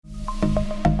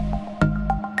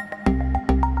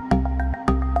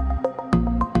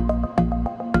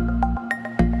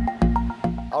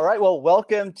Well,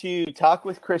 welcome to Talk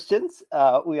with Christians.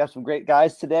 We have some great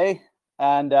guys today,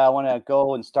 and I want to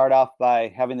go and start off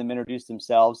by having them introduce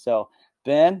themselves. So,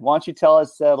 Ben, why don't you tell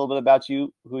us a little bit about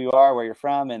you, who you are, where you're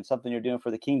from, and something you're doing for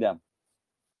the kingdom?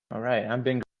 All right, I'm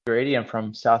Ben Grady. I'm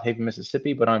from South Haven,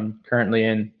 Mississippi, but I'm currently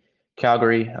in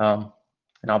Calgary,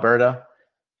 in Alberta,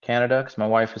 Canada, because my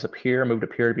wife is up here. I moved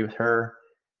up here to be with her,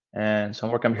 and so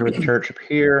I'm working up here with the church up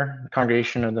here, the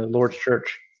congregation of the Lord's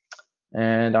Church.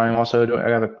 And I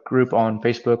have a group on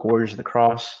Facebook, Warriors of the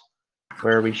Cross,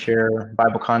 where we share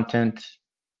Bible content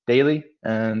daily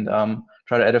and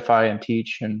try to edify and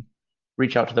teach and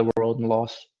reach out to the world and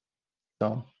lost. So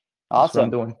that's what I'm Awesome.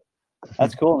 doing.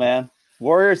 That's cool, man.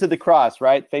 Warriors of the Cross,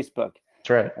 right? Facebook. That's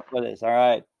right. That's what it is. All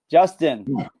right.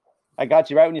 Justin, I got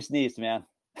you right when you sneezed, man.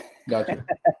 Gotcha.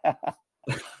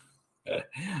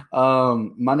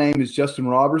 My name is Justin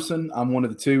Robertson. I'm one of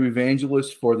the two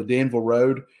evangelists for the Danville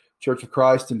Road Church of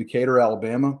Christ in Decatur,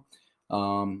 Alabama.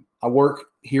 I work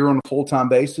here on a full-time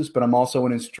basis, but I'm also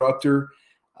an instructor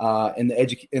in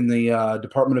the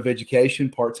Department of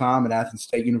Education part-time at Athens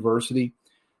State University.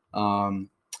 Been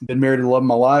married to the love of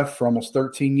my life for almost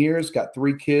 13 years. Got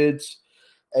 3 kids,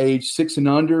 age 6 and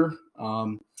under.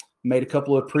 Made a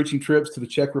couple of preaching trips to the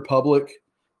Czech Republic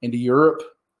and to Europe.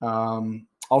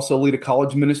 Also lead a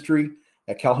college ministry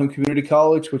at Calhoun Community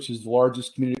College, which is the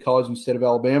largest community college in the state of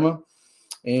Alabama.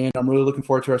 And I'm really looking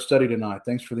forward to our study tonight.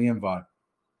 Thanks for the invite.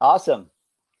 Awesome.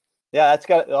 Yeah, that's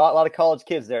got a lot of college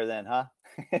kids there then, huh?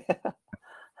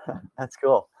 That's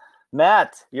cool.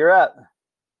 Matt, you're up.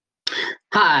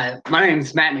 Hi, my name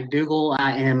is Matt McDougall.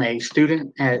 I am a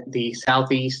student at the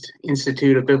Southeast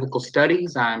Institute of Biblical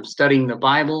Studies. I'm studying the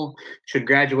Bible, should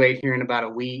graduate here in about a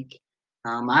week.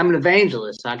 I'm an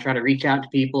evangelist. I try to reach out to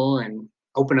people and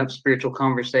open up spiritual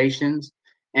conversations.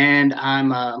 And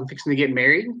I'm fixing to get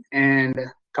married in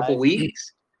a couple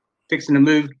weeks, fixing to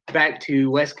move back to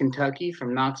West Kentucky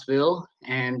from Knoxville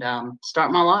and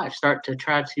start my life, start to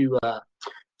try to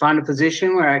find a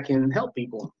position where I can help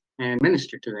people and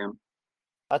minister to them.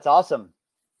 That's awesome.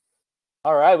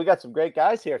 All right, we got some great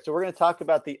guys here. So we're going to talk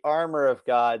about the armor of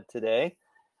God today.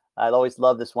 I'd always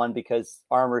love this one because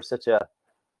armor is such a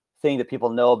thing that people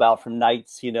know about from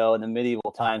knights, in the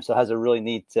medieval times. So it has a really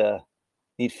neat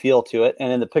feel to it.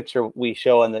 And in the picture we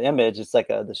show in the image, it's like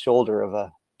the shoulder of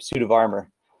a suit of armor.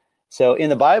 So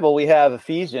in the Bible, we have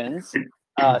Ephesians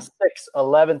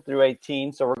 6:11 through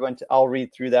 18. So I'll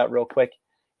read through that real quick,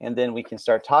 and then we can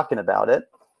start talking about it.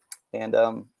 And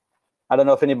I don't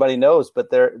know if anybody knows, but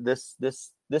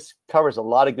this covers a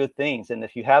lot of good things. And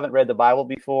if you haven't read the Bible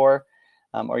before,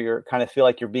 or you're kind of feel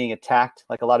like you're being attacked,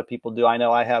 like a lot of people do, I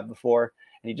know I have before,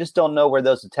 and you just don't know where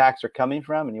those attacks are coming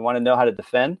from, and you want to know how to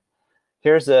defend,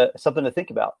 here's something to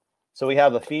think about. So we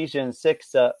have Ephesians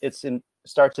 6.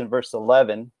 Starts in verse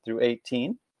 11 through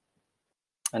 18,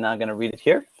 and I'm going to read it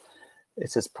here.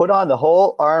 It says, "Put on the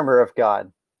whole armor of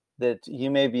God, that you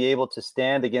may be able to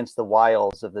stand against the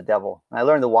wiles of the devil." And I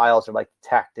learned the wiles are like the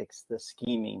tactics, the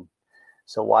scheming.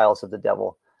 So wiles of the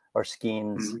devil or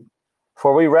schemes. Mm-hmm.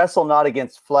 "For we wrestle not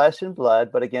against flesh and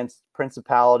blood, but against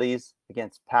principalities,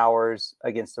 against powers,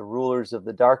 against the rulers of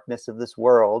the darkness of this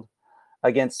world,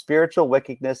 against spiritual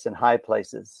wickedness in high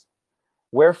places.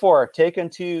 Wherefore, take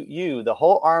unto you the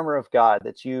whole armor of God,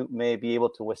 that you may be able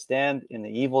to withstand in the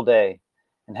evil day,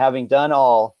 and having done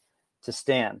all, to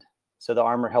stand." So the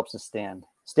armor helps us stand.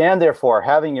 "Stand therefore,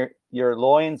 having your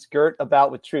loins girt about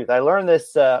with truth." I learned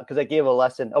this because I gave a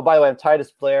lesson. Oh, by the way, I'm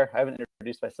Titus Blair. I haven't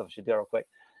introduced myself. I should do it real quick.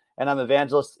 And I'm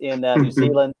evangelist in New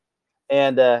Zealand.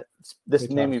 And this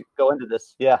made me go into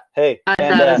this. Yeah. Hey.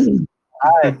 And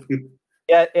hi.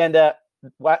 Yeah. And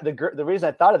the reason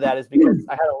I thought of that is because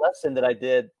I had a lesson that I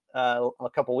did a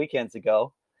couple weekends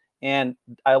ago, and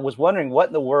I was wondering what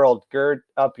in the world "gird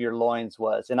up your loins"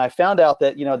 was. And I found out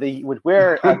that they would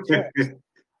wear tunics.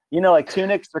 Like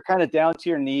tunics are kind of down to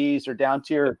your knees or down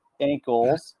to your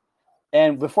ankles.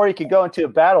 And before you could go into a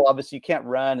battle, obviously you can't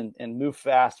run and move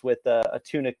fast with a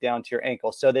tunic down to your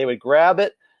ankle. So they would grab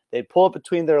it, they'd pull it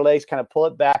between their legs, kind of pull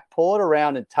it back, pull it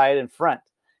around, and tie it in front.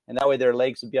 And that way their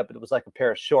legs would be up. It was like a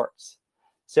pair of shorts.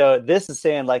 So this is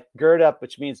saying like gird up,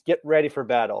 which means get ready for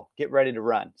battle, get ready to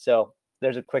run. So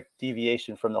there's a quick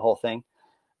deviation from the whole thing.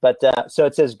 But so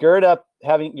it says, "Gird up,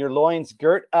 having your loins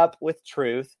girt up with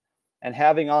truth, and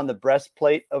having on the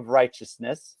breastplate of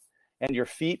righteousness, and your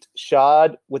feet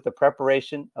shod with the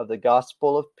preparation of the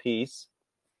gospel of peace.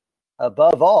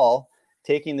 Above all,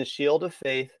 taking the shield of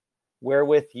faith,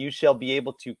 wherewith you shall be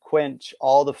able to quench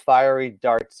all the fiery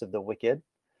darts of the wicked,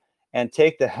 and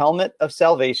take the helmet of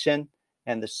salvation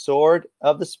and the sword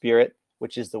of the Spirit,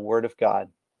 which is the word of God,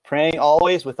 praying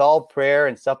always with all prayer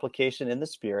and supplication in the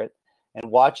Spirit, and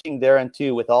watching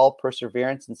thereunto with all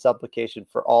perseverance and supplication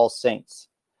for all saints.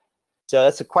 So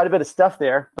that's quite a bit of stuff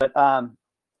there. But I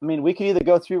mean, we could either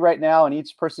go through right now, and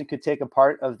each person could take a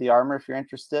part of the armor if you're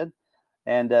interested,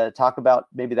 and talk about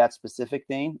maybe that specific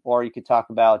thing, or you could talk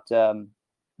about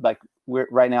like we're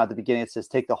right now at the beginning. It says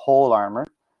take the whole armor.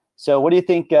 So what do you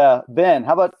think, Ben?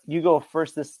 How about you go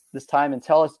first this time and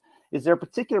tell us, is there a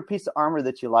particular piece of armor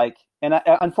that you like? And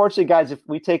unfortunately, guys, if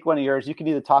we take one of yours, you can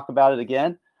either talk about it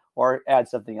again or add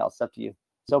something else. Up to you.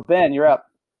 So Ben, you're up.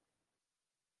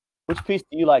 Which piece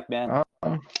do you like, man?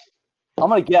 I'm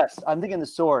gonna guess. I'm thinking the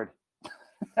sword.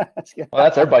 Well,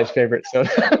 that's everybody's favorite. So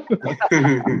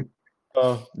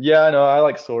yeah, no, I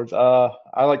like swords. I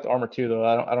like the armor too, though.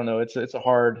 I don't know. It's a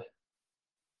hard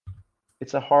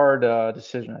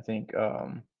decision, I think,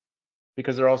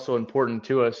 because they're also important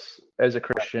to us as a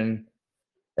Christian,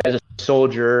 as a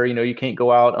soldier. You know, you can't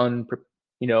go out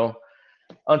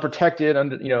unprotected.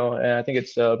 And I think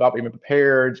it's about being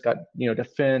prepared. It's got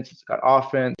defense. It's got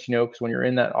offense. Because when you're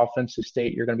in that offensive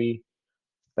state, you're going to be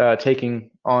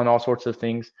taking on all sorts of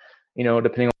things.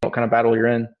 Depending on what kind of battle you're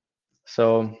in.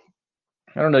 So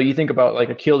I don't know. You think about like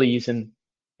Achilles, and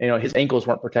his ankles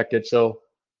weren't protected, so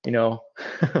he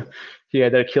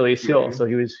had that Achilles heel, so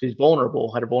he's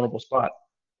vulnerable, had a vulnerable spot,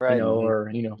 right?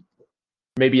 Or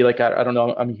maybe like I don't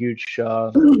know. I'm a huge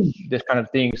this kind of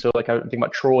thing. So like I think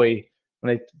about Troy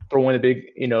when they throw in the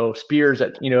big spears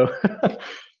at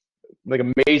like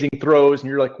amazing throws, and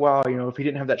you're like, wow, if he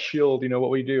didn't have that shield, what would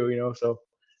we do? So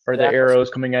or the arrows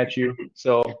coming at you.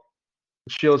 So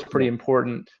the shield's pretty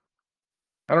important.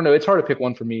 I don't know. It's hard to pick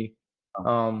one for me.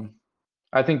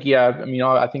 I think,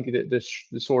 I think that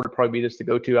the sword would probably be this to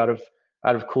go to out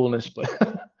of coolness, but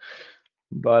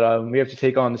we have to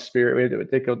take on the spirit. We have to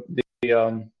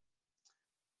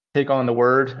take on the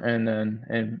word and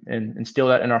instill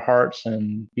that in our hearts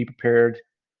and be prepared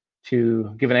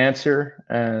to give an answer.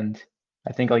 And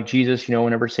I think like Jesus,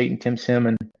 whenever Satan tempts him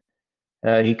and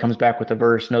he comes back with a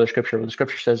verse, another scripture. Well, the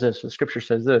scripture says this. The scripture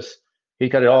says this. He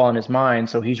got it all in his mind,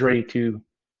 so he's ready to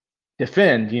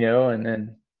defend, and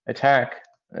then attack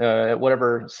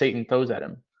whatever Satan throws at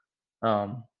him.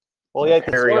 Well, yeah,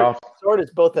 the sword is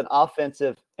both an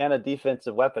offensive and a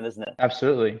defensive weapon, isn't it?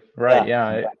 Absolutely, right.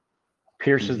 Yeah, it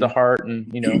pierces the heart,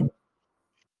 and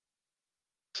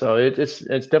so it's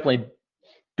definitely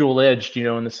dual-edged,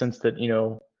 in the sense that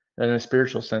in a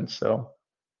spiritual sense. So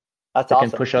that's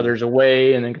awesome. Can push others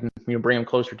away, and then can bring them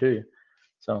closer to you.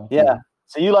 So yeah.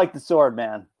 So you like the sword,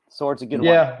 man. Sword's a good one.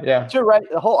 Yeah. But you're right.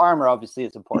 The whole armor obviously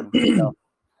is important.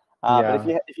 But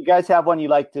if you guys have one you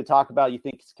like to talk about, you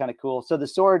think it's kind of cool. So the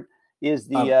sword is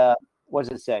the what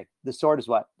does it say? The sword is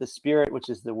what? The spirit, which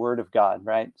is the word of God,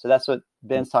 right? So that's what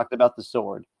Ben's talked about, the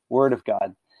sword, word of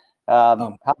God. How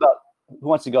about who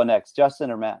wants to go next,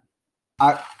 Justin or Matt?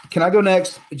 Can I go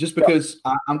next? Just because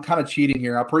I'm kind of cheating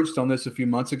here. I preached on this a few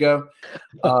months ago.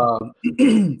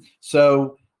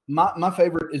 So my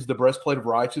favorite is the breastplate of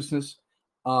righteousness.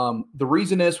 The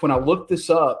reason is when I looked this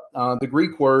up, the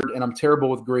Greek word, and I'm terrible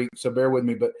with Greek, so bear with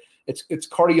me, but it's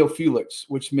cardiophelix,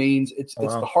 which means it's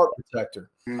the heart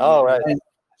protector. Oh, right.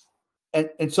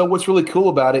 And so what's really cool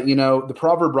about it, the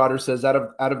proverb writer says out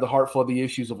of the heart flow the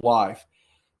issues of life.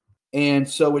 And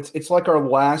so it's like our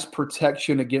last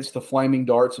protection against the flaming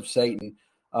darts of Satan.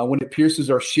 When it pierces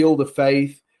our shield of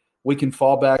faith, we can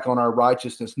fall back on our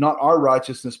righteousness, not our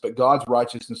righteousness, but God's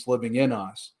righteousness living in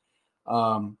us.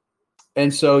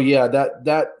 And so, yeah,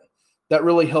 that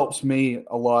really helps me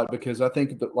a lot, because I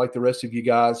think that, like the rest of you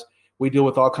guys, we deal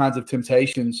with all kinds of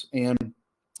temptations, and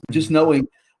just knowing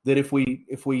that if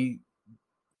we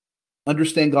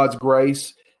understand God's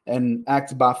grace and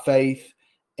act by faith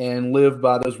and live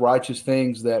by those righteous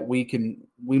things, that we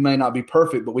may not be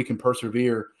perfect, but we can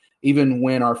persevere even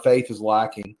when our faith is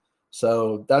lacking.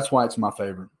 So that's why it's my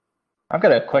favorite. I've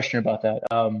got a question about that.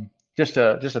 Just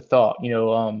a thought.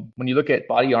 When you look at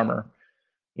body armor,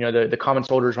 the common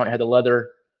soldiers might have the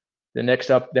leather. The next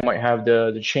up, they might have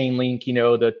the chain link,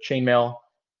 the chainmail,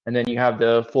 and then you have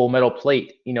the full metal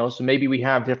plate. So maybe we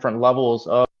have different levels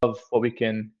of what we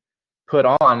can put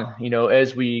on,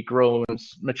 as we grow and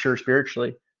mature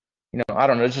spiritually. I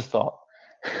don't know. It's just a thought.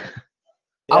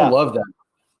 I love that.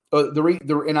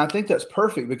 And I think that's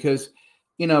perfect, because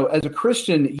as a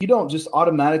Christian, you don't just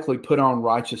automatically put on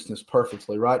righteousness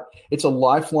perfectly, right? It's a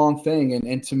lifelong thing.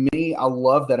 And to me, I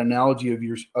love that analogy of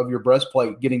your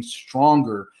breastplate getting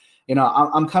stronger.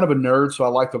 I'm kind of a nerd, so I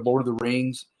like the Lord of the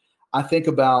Rings. I think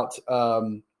about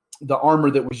the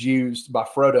armor that was used by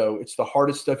Frodo. It's the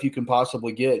hardest stuff you can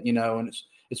possibly get, and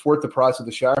it's worth the price of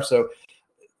the shire. So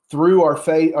through our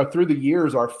faith, or through the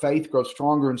years, our faith grows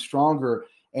stronger and stronger.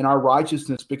 and our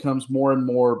righteousness becomes more and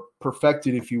more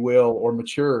perfected, if you will, or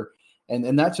mature.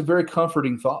 And that's a very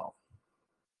comforting thought.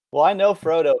 Well, I know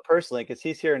Frodo personally because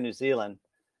he's here in New Zealand.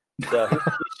 So he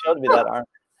showed me that armor.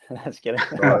 That's kidding.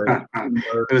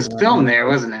 It was filmed there,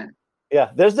 wasn't it?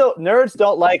 Yeah, there's no nerds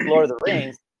don't like Lord of the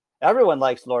Rings. Everyone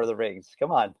likes Lord of the Rings.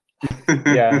 Come on.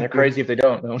 Yeah, they're crazy if they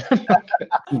don't.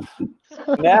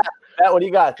 Matt, what do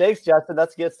you got? Thanks, Justin.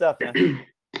 That's good stuff, man.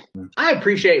 I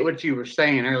appreciate what you were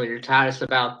saying earlier, Titus,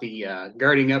 about the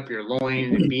girding up your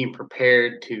loins and being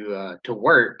prepared to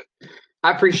work.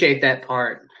 I appreciate that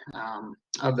part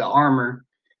of the armor.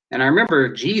 And I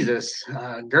remember Jesus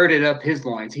girded up his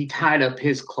loins. He tied up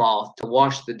his cloth to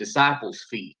wash the disciples'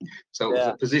 feet. So it was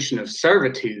a position of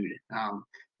servitude,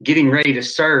 getting ready to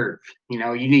serve. You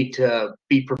know, you need to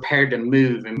be prepared to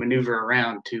move and maneuver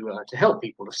around to help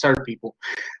people, to serve people.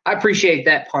 I appreciate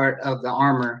that part of the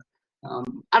armor.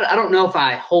 I don't know if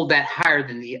I hold that higher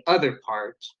than the other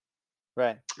parts.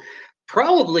 Right.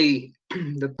 Probably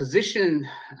the position,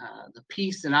 the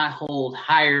piece that I hold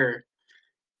higher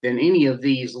than any of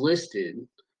these listed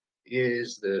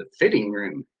is the fitting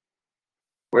room.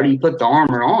 Where do you put the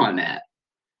armor on at?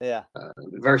 Yeah.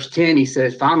 Verse 10, he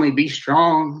says, finally be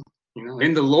strong,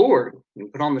 in the Lord,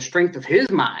 and put on the strength of his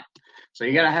might. So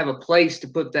you got to have a place to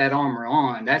put that armor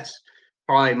on. That's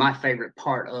probably my favorite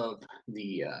part of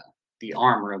the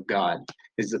armor of God,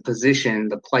 is the position,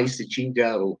 the place that you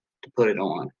go to put it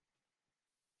on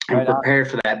and prepare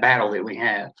for that battle that we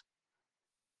have.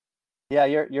 Yeah,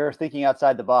 you're thinking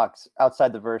outside the box,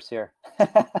 outside the verse here.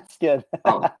 That's good.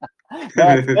 No, it's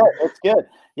good. It's good.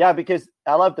 Yeah, because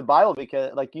I love the Bible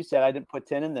because, like you said, I didn't put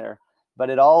 10 in there, but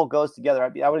it all goes together.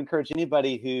 I would encourage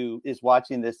anybody who is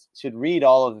watching this should read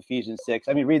all of Ephesians 6.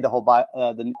 I mean, read the whole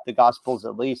the Gospels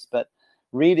at least, but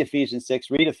read Ephesians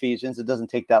 6. Read Ephesians. It doesn't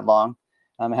take that long.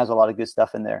 It has a lot of good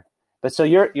stuff in there. But so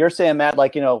you're saying, Matt,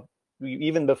 like,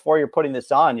 even before you're putting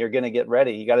this on, you're going to get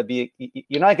ready. You got to be,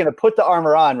 you're not going to put the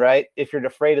armor on, right? If you're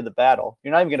afraid of the battle,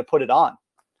 you're not even going to put it on.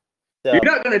 So, you're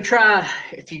not going to try,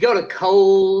 if you go to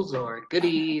Kohl's or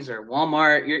Goodies or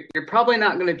Walmart, you're probably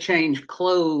not going to change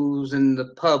clothes in the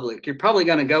public. You're probably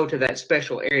going to go to that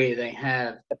special area they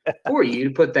have for you to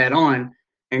put that on.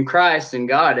 And Christ and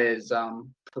God has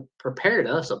prepared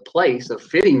us a place, a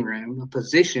fitting room, a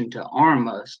position to arm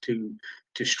us, to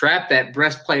strap that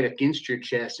breastplate against your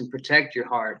chest and protect your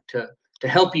heart, to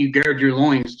help you gird your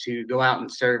loins to go out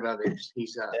and serve others.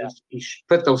 He's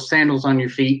put those sandals on your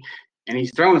feet, and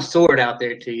he's thrown a sword out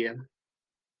there to you.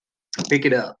 Pick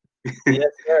it up.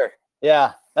 Yes, sir.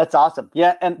 Yeah, that's awesome.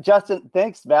 Yeah, and Justin,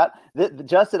 thanks, Matt.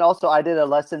 Justin, also, I did a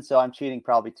lesson, so I'm cheating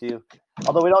probably too.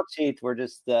 Although we don't cheat, we're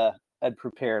just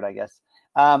prepared, I guess.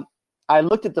 I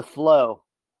looked at the flow,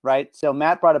 right? So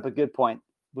Matt brought up a good point.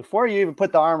 Before you even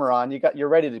put the armor on, you're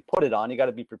ready to put it on. You got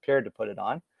to be prepared to put it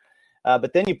on.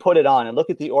 But then you put it on, and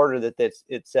look at the order that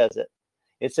it says it.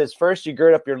 It says first you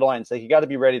gird up your loins, like you got to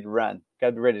be ready to run, got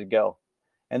to be ready to go.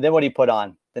 And then what do you put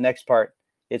on? The next part,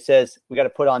 it says we got to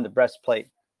put on the breastplate.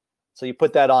 So you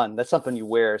put that on. That's something you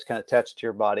wear. It's kind of attached to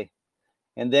your body.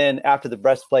 And then after the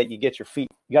breastplate, you get your feet.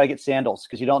 You got to get sandals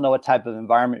because you don't know what type of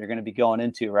environment you're going to be going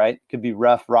into, right? It could be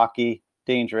rough, rocky,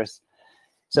 dangerous.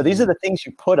 So these are the things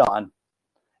you put on.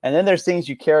 And then there's things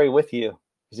you carry with you.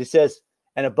 Because he says,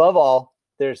 and above all,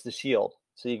 there's the shield.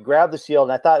 So you grab the shield.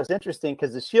 And I thought it was interesting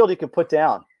because the shield you can put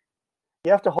down.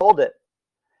 You have to hold it.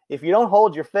 If you don't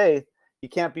hold your faith, you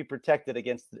can't be protected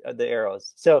against the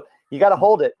arrows. So you got to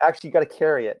hold it. Actually, you got to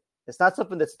carry it. It's not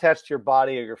something that's attached to your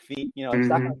body or your feet. It's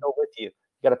not going to go with you.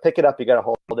 You got to pick it up. You got to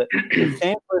hold it.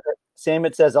 Same.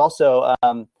 It says also,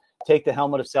 take the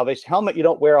helmet of salvation. Helmet you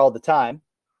don't wear all the time.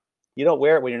 You don't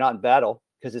wear it when you're not in battle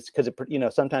because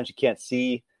sometimes you can't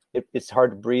see. It's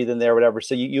hard to breathe in there, whatever.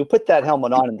 So you put that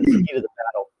helmet on in the heat of the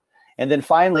battle, and then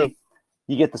finally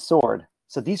you get the sword.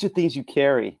 So these are things you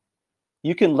carry.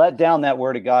 You can let down that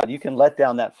word of God. You can let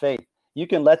down that faith. You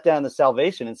can let down the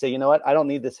salvation and say, you know what? I don't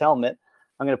need this helmet.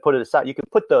 I'm going to put it aside. You can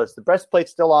put those. The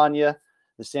breastplate's still on you.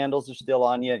 The sandals are still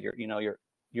on you.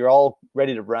 You're all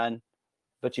ready to run,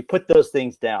 but you put those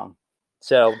things down.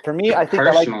 So for me, I think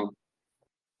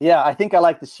I think I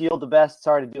like the shield the best.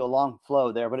 Sorry to do a long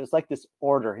flow there, but it's like this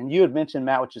order. And you had mentioned,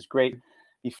 Matt, which is great.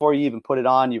 Before you even put it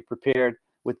on, you're prepared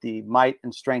with the might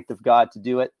and strength of God to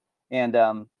do it. And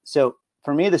so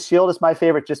for me, the shield is my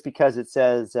favorite just because it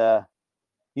says,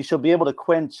 you shall be able to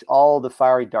quench all the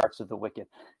fiery darts of the wicked.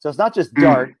 So it's not just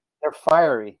dart, they're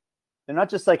fiery. They're not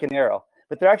just like an arrow,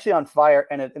 but they're actually on fire,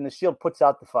 and the shield puts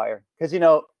out the fire. Because,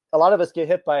 a lot of us get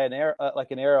hit by an arrow,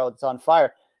 like an arrow that's on fire.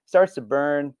 It starts to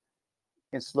burn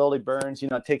and slowly burns.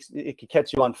 It can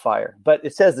catch you on fire. But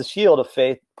it says the shield of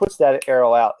faith puts that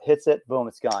arrow out, hits it, boom,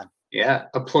 it's gone. Yeah,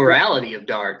 a plurality of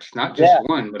darts, not just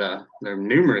one, but there are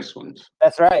numerous ones.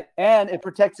 That's right. And it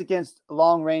protects against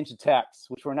long range attacks,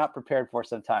 which we're not prepared for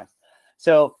sometimes.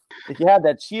 So if you have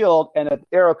that shield and an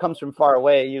arrow comes from far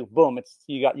away, you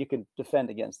can defend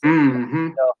against it. Mm-hmm.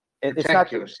 So it's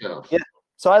not yourself. Yeah.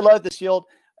 So I love the shield,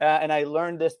 and I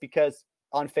learned this because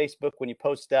on Facebook, when you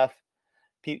post stuff,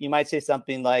 you might say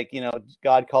something like,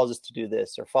 God calls us to do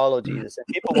this or follow Jesus, and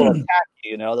people will attack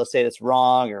you. They'll say it's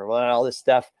wrong or all this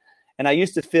stuff. And I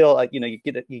used to feel like, you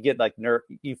get like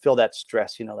you feel that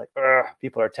stress, like,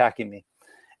 people are attacking me.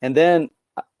 And then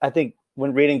I think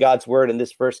when reading God's word and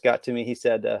this verse got to me, he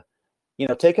said,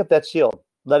 take up that shield,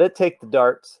 let it take the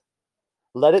darts,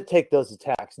 let it take those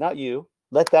attacks, not you.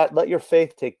 Let your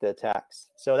faith take the attacks.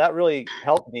 So that really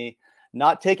helped me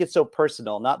not take it so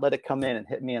personal, not let it come in and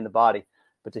hit me in the body,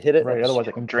 but to hit it. Right. Otherwise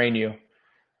it can drain you.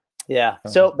 Yeah.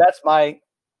 So that's one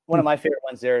of my favorite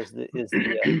ones there is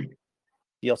the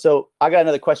deal. So I got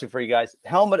another question for you guys.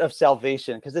 Helmet of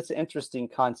salvation, because it's an interesting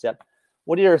concept.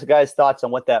 What are your guys' thoughts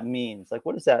on what that means? Like,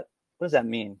 what does that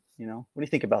mean? What do you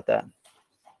think about that?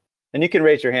 And you can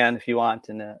raise your hand if you want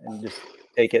and just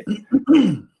take it.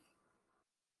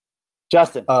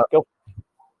 Justin, go.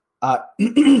 Now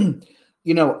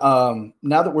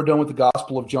that we're done with the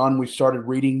Gospel of John, we've started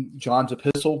reading John's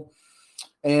epistle.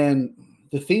 And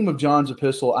the theme of John's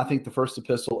epistle, I think the first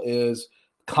epistle is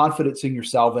confidence in your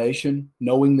salvation,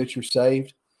 knowing that you're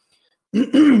saved.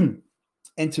 And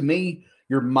to me,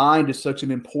 your mind is such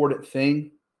an important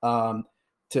thing, to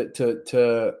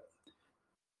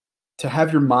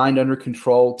have your mind under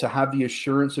control, to have the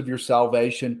assurance of your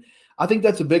salvation. I think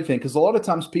that's a big thing, because a lot of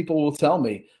times people will tell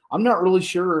me, I'm not really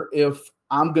sure if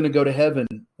I'm going to go to heaven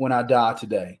when I die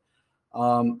today.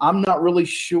 I'm not really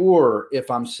sure if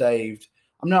I'm saved.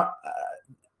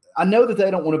 I know that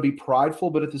they don't want to be prideful,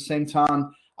 but at the same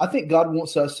time, I think God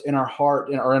wants us in our heart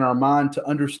or in our mind to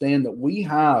understand that we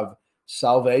have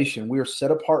salvation. We are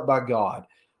set apart by God.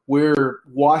 We're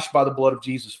washed by the blood of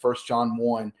Jesus, 1 John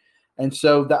 1. And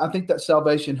so I think that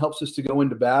salvation helps us to go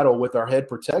into battle with our head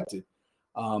protected.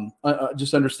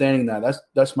 Just understanding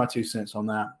that's my 2 cents on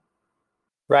that.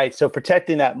 Right. So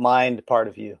protecting that mind part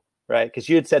of you, right? Because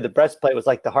you had said the breastplate was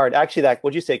like the heart. Actually,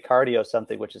 would you say cardio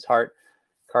something, which is heart,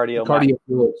 cardio?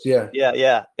 Yeah.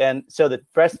 Yeah. And so the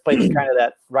breastplate is kind of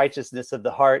that righteousness of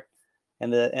the heart,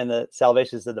 and the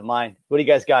salvations of the mind. What do you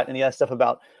guys got? Any other stuff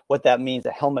about what that means?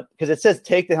 A helmet, because it says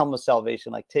take the helmet of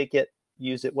salvation, like take it,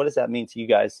 use it. What does that mean to you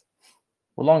guys?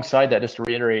 Alongside that, just to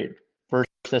reiterate, 1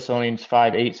 Thessalonians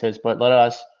 5:8 says, "But let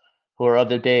us who are of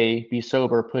the day be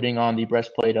sober, putting on the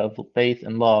breastplate of faith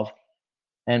and love,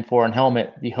 and for an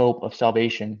helmet the hope of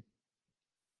salvation."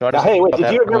 So now, hey, wait,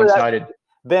 did you remember that?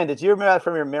 Ben, did you remember that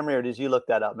from your memory, or did you look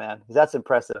that up, man? Because that's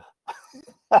impressive.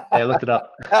 Yeah, I looked it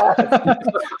up.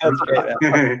 That's great,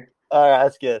 man. All right,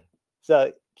 that's good.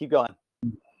 So keep going.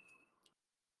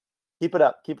 Keep it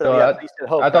up. Keep it up. Yeah,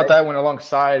 hope, I thought that went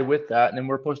alongside with that, and then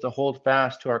we're supposed to hold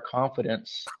fast to our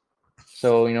confidence.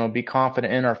 So be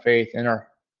confident in our faith, in our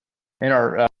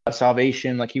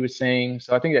salvation, like he was saying.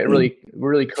 So I think that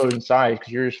really coincides,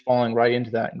 because you're just falling right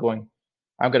into that and going,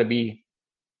 I've got to be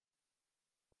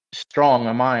strong in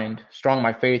my mind, strong in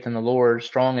my faith in the Lord,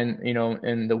 strong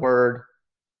in the Word,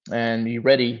 and be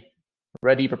ready,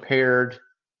 prepared.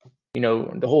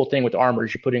 The whole thing with armor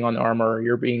is you're putting on the armor,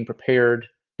 you're being prepared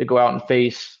to go out and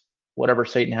face whatever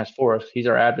Satan has for us. He's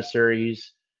our adversary.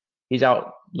 He's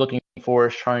out looking for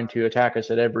us, trying to attack us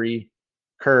at every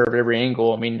curve, every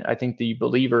angle. I mean, I think the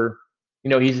believer,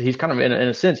 he's kind of in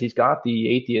a sense, he's got the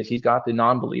atheist, he's got the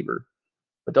non-believer,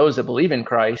 but those that believe in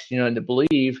Christ, and that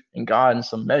believe in God in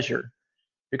some measure,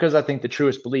 because I think the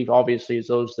truest belief obviously is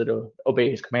those that obey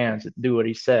his commands, that do what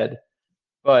he said.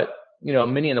 But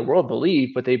many in the world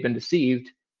believe, but they've been deceived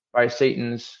by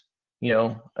Satan's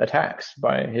attacks,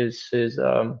 by his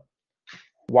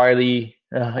wily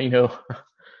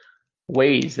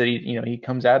ways that he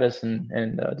comes at us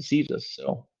and deceives us.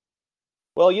 So,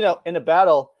 well, in a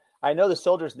battle, I know the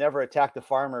soldiers never attack the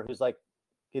farmer who's like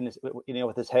in this,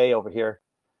 with his hay over here.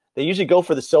 They usually go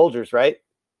for the soldiers, right?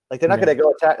 Like they're not going to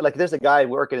go attack. Like there's a guy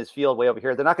working his field way over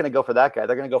here. They're not going to go for that guy.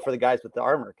 They're going to go for the guys with the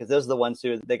armor, because those are the ones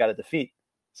who they got to defeat.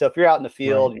 So if you're out in the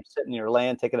field, you're sitting in your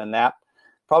land taking a nap,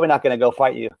 probably not going to go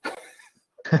fight you.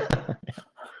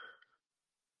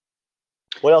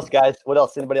 What else, guys? What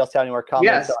else? Anybody else have any more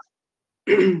comments?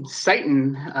 Yes.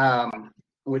 Satan,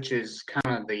 which is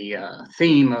kind of the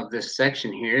theme of this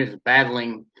section here, is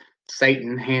battling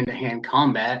Satan hand-to-hand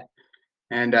combat.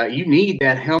 And you need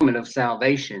that helmet of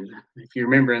salvation. If you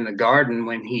remember in the garden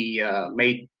when he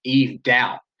made Eve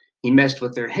doubt, he messed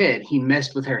with their head. He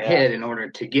messed with her head in order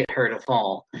to get her to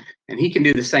fall. And he can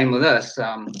do the same with us.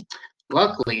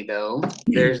 Luckily, though,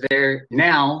 there's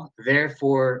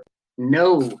therefore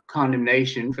no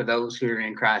condemnation for those who are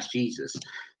in Christ Jesus.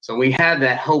 So we have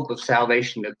that hope of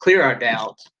salvation to clear our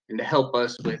doubts and to help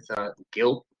us with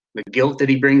guilt, the guilt that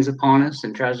he brings upon us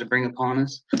and tries to bring upon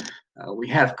us. We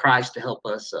have Christ to help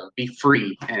us be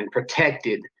free and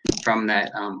protected from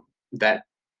that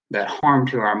harm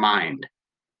to our mind.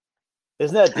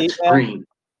 Isn't that deep, man?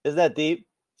 Isn't that deep?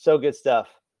 So good stuff.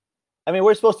 I mean,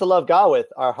 we're supposed to love God with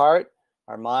our heart,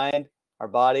 our mind, our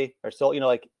body, our soul.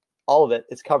 Like all of it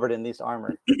is covered in this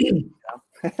armor.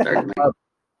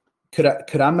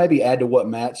 Could I maybe add to what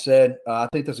Matt said? I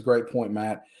think that's a great point,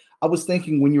 Matt. I was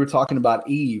thinking when you were talking about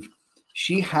Eve,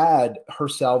 she had her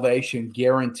salvation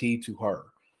guaranteed to her.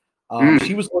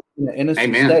 She was in an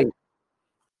innocent state.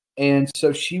 And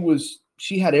so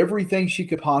she had everything she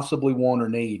could possibly want or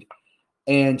need.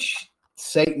 And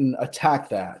Satan attacked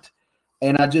that.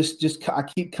 And I I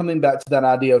keep coming back to that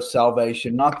idea of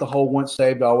salvation, not the whole once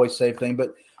saved, always saved thing,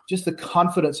 but just the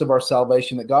confidence of our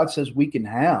salvation that God says we can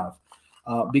have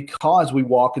because we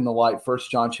walk in the light, 1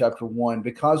 John chapter 1,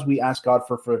 because we ask God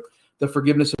for the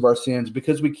forgiveness of our sins,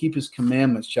 because we keep his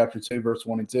commandments, chapter 2, verse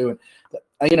 1 and 2.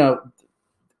 And,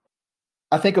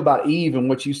 I think about Eve and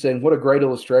what you said, and what a great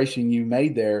illustration you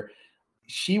made there.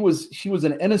 She was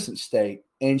in an innocent state,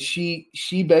 and she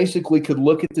basically could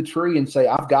look at the tree and say,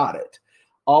 I've got it.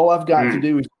 All I've got to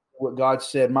do is what God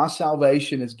said. My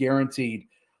salvation is guaranteed.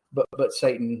 But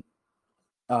Satan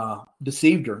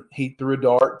deceived her. He threw a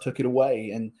dart, took it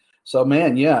away. And so,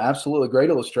 man, yeah, absolutely. Great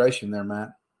illustration there, Matt.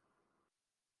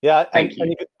 Yeah. And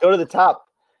you go to the top.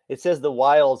 It says the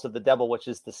wiles of the devil, which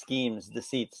is the schemes,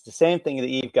 deceits. The same thing that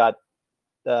Eve got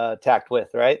attacked with,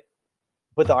 right?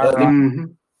 Put the armor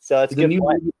on. So it's a good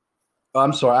point.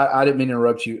 I'm sorry. I didn't mean to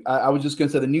interrupt you. I was just going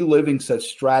to say the New Living says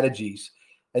strategies.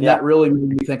 And that really made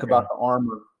me think about the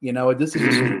armor. This is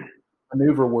just a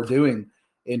maneuver we're doing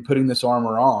in putting this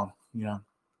armor on.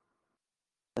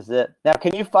 That's it. Now,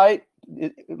 can you fight?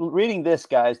 Reading this,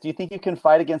 guys, do you think you can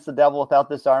fight against the devil without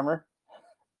this armor?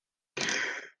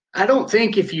 I don't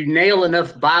think if you nail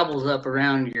enough Bibles up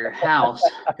around your house,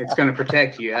 it's going to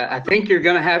protect you. I think you're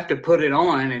going to have to put it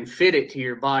on and fit it to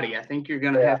your body. I think you're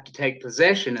going to have to take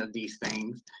possession of these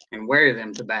things and wear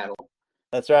them to battle.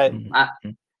 That's right.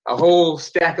 A whole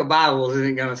stack of Bibles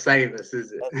isn't going to save us,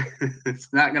 is it?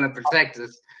 It's not going to protect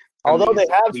us. Although they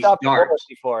have stopped a bullet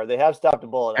before. They have stopped a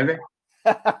bullet. Have they?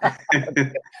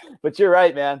 But you're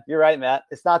right, man. You're right, Matt.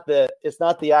 It's not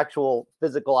the actual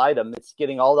physical item. It's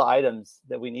getting all the items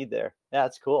that we need there. Yeah,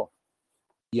 it's cool.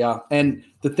 Yeah. And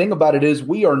the thing about it is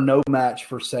we are no match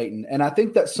for Satan. And I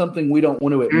think that's something we don't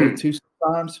want to admit to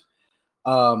sometimes.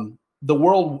 The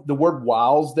word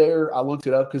wiles there, I looked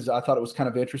it up because I thought it was kind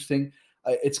of interesting.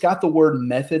 It's got the word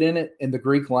method in it in the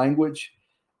Greek language.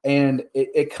 And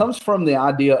it comes from the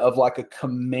idea of like a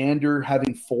commander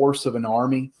having force of an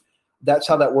army. That's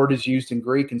how that word is used in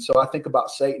Greek. And so I think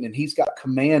about Satan, and he's got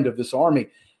command of this army.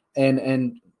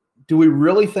 And do we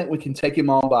really think we can take him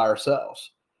on by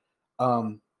ourselves?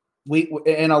 And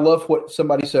I love what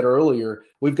somebody said earlier.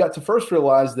 We've got to first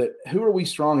realize that who are we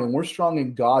strong in? We're strong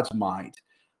in God's might.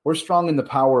 We're strong in the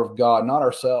power of God, not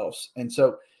ourselves. And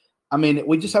so, I mean,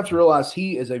 we just have to realize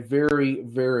he is a very,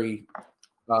 very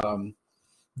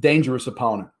dangerous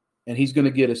opponent, and he's going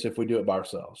to get us if we do it by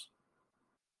ourselves.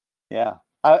 Yeah.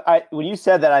 I when you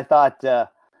said that, I thought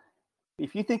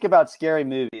if you think about scary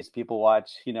movies people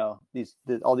watch,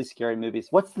 all these scary movies,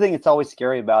 what's the thing that's always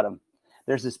scary about them?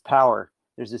 There's this power.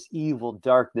 There's this evil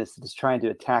darkness that is trying to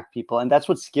attack people. And that's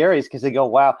what's scary, is because they go,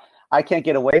 wow, I can't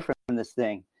get away from this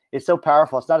thing. It's so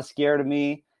powerful. It's not a scare to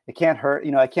me. It can't hurt.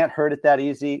 I can't hurt it that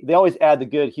easy. They always add the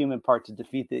good human part to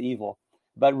defeat the evil.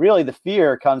 But really the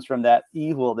fear comes from that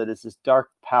evil that is this dark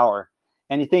power.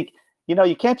 And you think,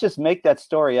 you can't just make that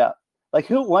story up. Like,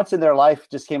 who once in their life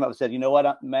just came up and said, you know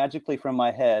what, magically from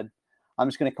my head, I'm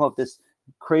just going to come up with this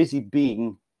crazy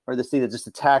being or this thing that just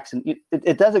attacks. And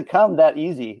it doesn't come that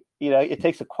easy. It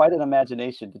takes quite an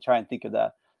imagination to try and think of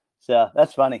that. So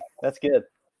that's funny. That's good.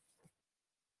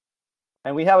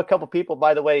 And we have a couple people,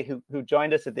 by the way, who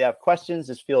joined us. If they have questions,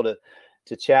 just feel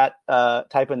to chat,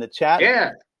 type in the chat.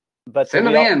 Yeah. But send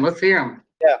them in. Let's hear them.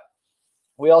 Yeah.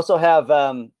 We also have,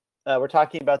 we're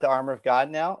talking about the armor of God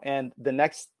now. And the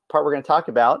next part we're going to talk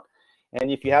about,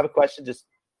 and if you have a question, just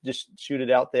shoot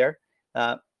it out there.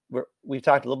 We've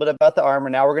talked a little bit about the armor.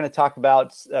 Now we're going to talk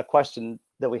about a question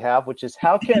that we have, which is,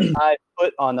 how can I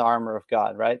put on the armor of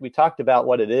God? Right? We talked about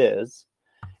what it is,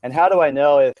 and how do I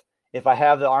know if I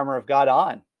have the armor of God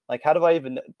on? Like, how do I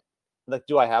even, like,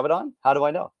 do I have it on? How do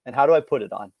I know? And how do I put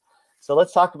it on? So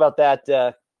let's talk about that.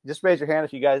 Just raise your hand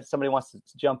if somebody wants to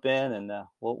jump in, and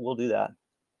we'll do that.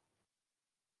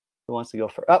 Who wants to go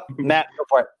for? Oh, Matt, go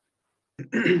for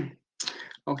it.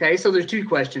 Okay, so there's two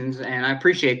questions, and I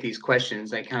appreciate these questions.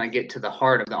 They kind of get to the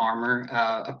heart of the armor.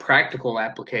 A practical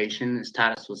application, as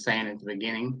Titus was saying at the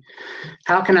beginning.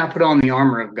 How can I put on the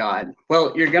armor of God?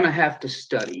 Well, you're going to have to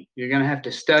study. You're going to have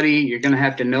to study. You're going to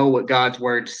have to know what God's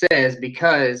word says,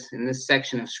 because in this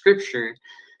section of scripture,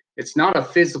 it's not a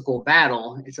physical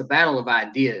battle. It's a battle of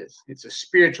ideas. It's a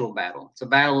spiritual battle. It's a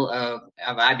battle of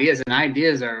ideas, and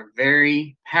ideas are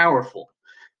very powerful.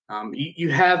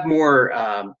 You have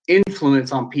more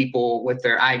influence on people with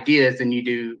their ideas than you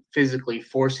do physically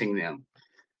forcing them.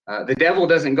 The devil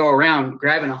doesn't go around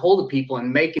grabbing a hold of people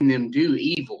and making them do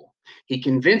evil. He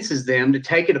convinces them to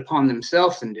take it upon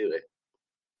themselves and do it.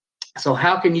 So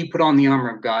how can you put on the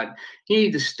armor of God? You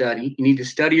need to study. You need to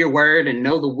study your word and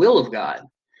know the will of God.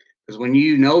 Because when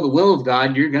you know the will of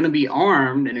God, you're going to be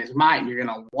armed in his might, and you're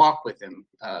going to walk with him.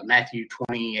 Matthew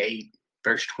 28,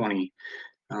 verse 20.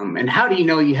 And how do you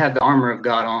know you have the armor of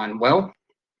God on? Well,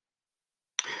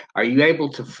 are you able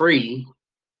to free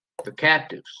the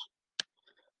captives?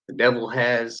 The devil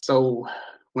has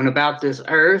went about this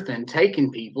earth and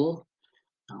taken people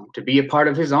to be a part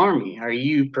of his army. Are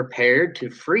you prepared to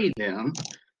free them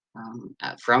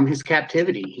from his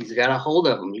captivity? He's got a hold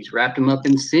of them. He's wrapped them up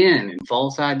in sin and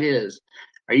false ideas.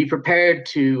 Are you prepared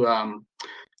to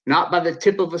not by the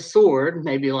tip of a sword,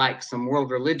 maybe like some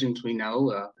world religions we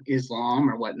know, Islam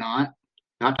or whatnot,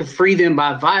 not to free them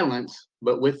by violence,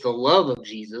 but with the love of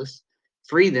Jesus,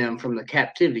 free them from the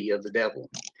captivity of the devil?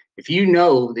 If you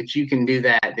know that you can do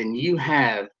that, then you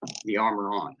have the armor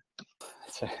on.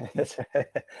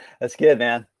 That's good,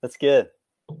 man. That's good.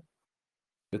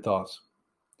 Good thoughts.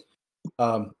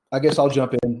 I guess I'll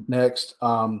jump in next.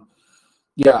 So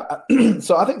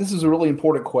I think this is a really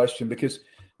important question, because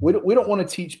we don't want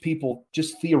to teach people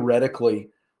just theoretically,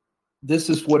 this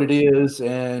is what it is,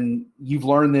 and you've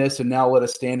learned this, and now let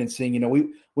us stand and sing.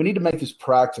 We need to make this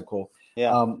practical.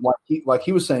 Yeah. Like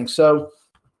he was saying. So,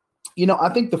 I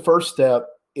think the first step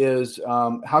is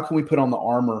how can we put on the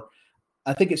armor?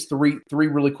 I think it's three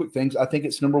really quick things. I think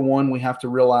it's number one, we have to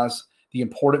realize the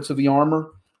importance of the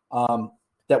armor,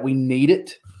 that we need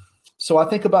it. So I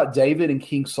think about David and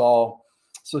King Saul.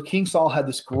 So King Saul had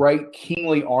this great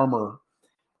kingly armor,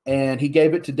 and he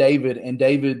gave it to David, and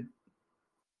David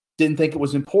didn't think it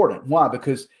was important. Why?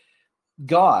 Because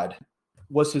God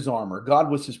was his armor. God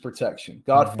was his protection.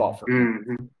 God fought for him.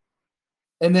 Mm-hmm.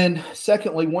 And then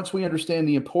secondly, once we understand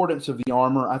the importance of the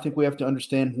armor, I think we have to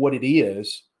understand what it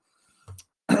is.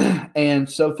 And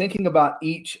so thinking about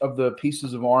each of the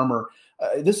pieces of armor,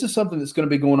 this is something that's going to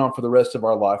be going on for the rest of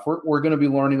our life. We're going to be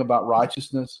learning about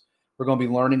righteousness. We're going to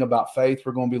be learning about faith.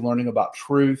 We're going to be learning about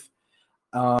truth.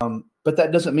 But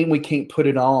that doesn't mean we can't put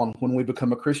it on when we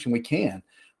become a Christian. We can.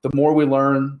 The more we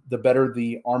learn, the better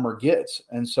the armor gets.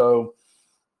 And so,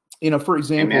 for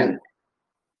example, Amen.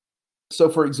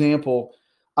 For example,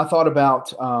 I thought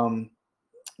about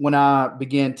when I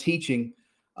began teaching,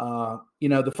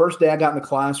 the first day I got in the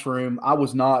classroom, I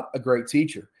was not a great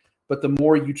teacher. But the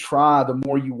more you try, the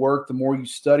more you work, the more you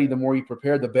study, the more you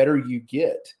prepare, the better you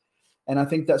get. And I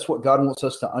think that's what God wants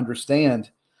us to understand.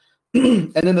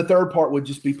 And then the third part would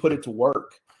just be put it to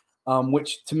work,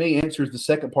 which to me answers the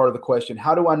second part of the question.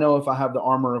 How do I know if I have the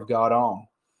armor of God on?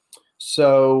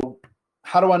 So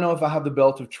how do I know if I have the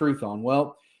belt of truth on?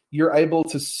 Well, you're able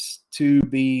to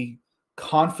be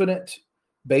confident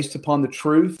based upon the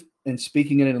truth and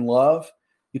speaking it in love.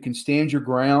 You can stand your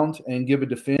ground and give a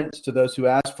defense to those who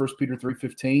ask, 1 Peter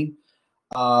 3:15.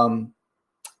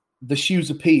 The shoes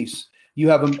of peace. You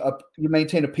have you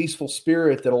maintain a peaceful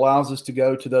spirit that allows us to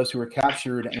go to those who are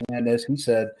captured, and as he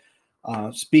said,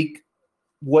 speak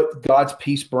what God's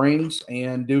peace brings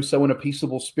and do so in a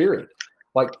peaceable spirit,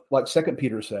 like 2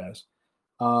 Peter says.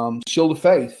 Shield of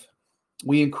faith.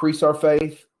 We increase our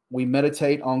faith. We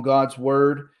meditate on God's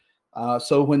word.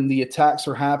 So when the attacks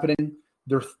are happening,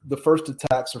 the first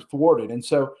attacks are thwarted. And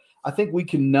so I think we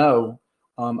can know.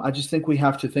 I just think we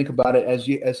have to think about it as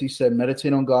he said,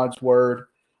 meditate on God's word,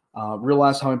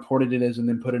 realize how important it is, and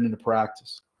then put it into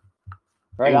practice.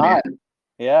 Right Amen. on.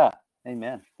 Yeah.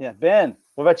 Amen. Yeah. Ben,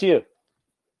 what about you?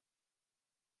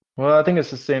 Well, I think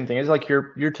it's the same thing. It's like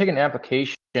you're taking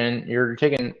application. You're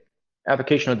taking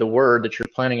application of the word that you're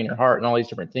planning in your heart and all these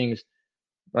different things.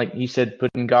 Like he said,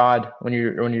 putting God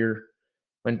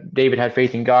when David had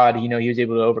faith in God, he was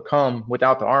able to overcome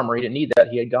without the armor. He didn't need that.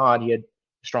 He had God. He had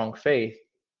strong faith.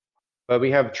 But we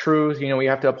have truth. We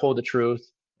have to uphold the truth,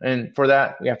 and for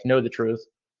that we have to know the truth.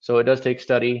 So it does take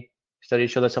study. Study to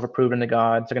show thyself approved unto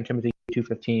God. 2 Timothy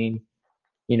 2:15.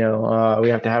 We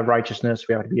have to have righteousness.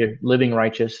 We have to be living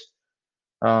righteous.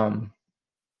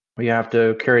 We have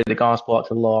to carry the gospel out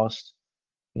to the lost.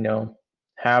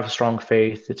 Have strong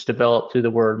faith. It's developed through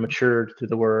the word, matured through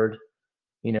the word.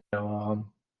 We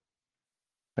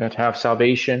have to have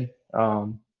salvation,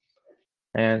 and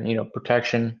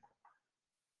protection.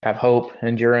 Have hope,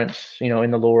 endurance, in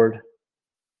the Lord,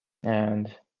 and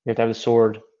we have to have the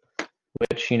sword,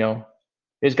 which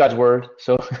is God's word.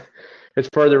 So it's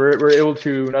further we're able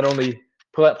to not only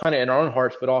plant it in our own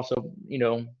hearts, but also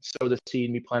sow the seed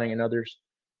and be planting in others,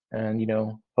 and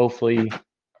hopefully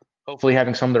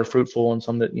having some that are fruitful and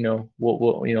some that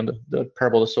will the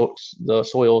parable of the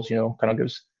soils kind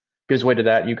of gives way to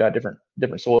that. You got different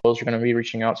soils you're going to be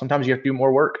reaching out. Sometimes you have to do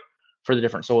more work for the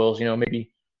different soils.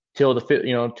 Maybe till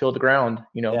the ground.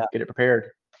 Get it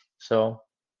prepared. So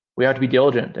we have to be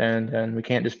diligent, and we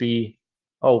can't just be,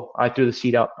 oh, I threw the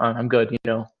seed out, I'm good.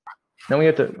 Then we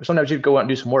have to. Sometimes you have to go out and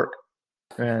do some work,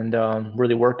 and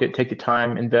really work it. Take the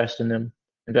time, invest in them,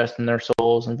 invest in their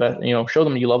souls, show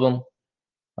them you love them.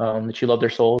 That you love their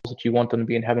souls, that you want them to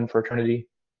be in heaven for eternity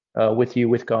with you,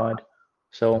 with God.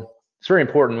 So it's very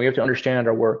important. We have to understand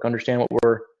our work, understand what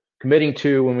we're committing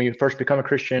to when we first become a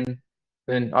Christian.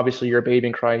 Then obviously you're a babe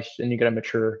in Christ, and you got to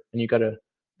mature, and you got to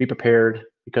be prepared,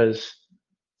 because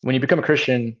when you become a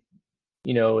Christian,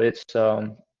 it's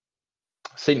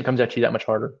Satan comes at you that much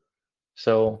harder.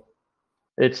 So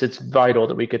it's vital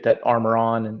that we get that armor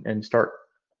on and start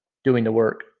doing the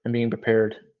work and being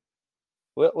prepared.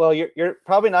 Well, you're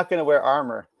probably not going to wear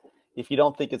armor if you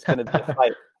don't think it's going to be a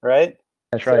fight, right?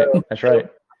 That's right. That's right.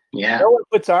 Yeah. No one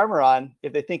puts armor on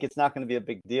if they think it's not going to be a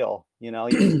big deal,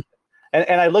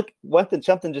 And I look,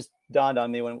 something just dawned on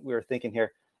me when we were thinking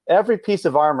here. Every piece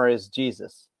of armor is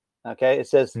Jesus. Okay, it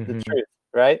says the truth,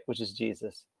 right, which is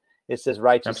Jesus. It says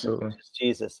righteousness, which is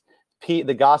Jesus.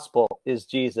 The gospel is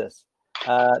Jesus.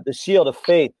 The shield of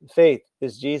faith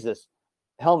is Jesus.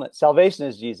 Helmet, salvation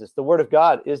is Jesus. The word of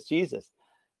God is Jesus.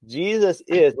 Jesus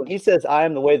is, when he says, I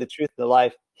am the way, the truth, and the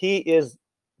life, he is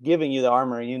giving you the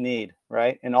armor you need,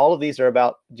 right? And all of these are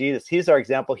about Jesus. He's our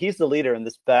example. He's the leader in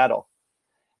this battle.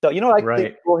 So, what I think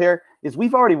is cool here is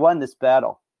we've already won this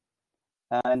battle.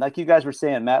 And like you guys were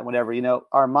saying, Matt, whatever,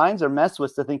 our minds are messed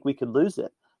with to think we could lose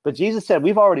it. But Jesus said,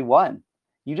 we've already won.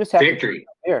 You just have victory. To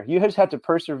persevere. You just have to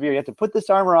persevere. You have to put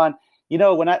this armor on.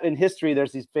 In history,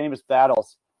 there's these famous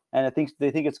battles. And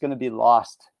they think it's going to be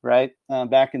lost, right?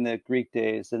 Back in the Greek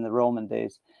days and the Roman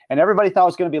days. And everybody thought it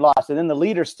was going to be lost. And then the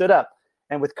leader stood up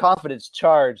and with confidence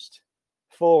charged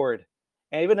forward.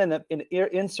 And even in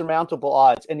insurmountable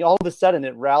odds. And all of a sudden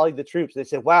it rallied the troops. They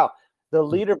said, wow, the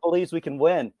leader believes we can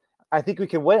win. I think we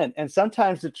can win. And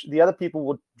sometimes the other people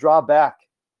will draw back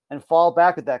and fall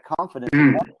back with that confidence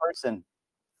in one person.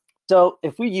 So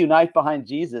if we unite behind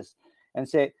Jesus and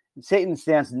say, Satan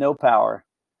stands no power.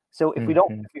 So if we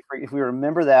don't, if we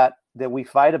remember that we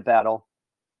fight a battle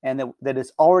and that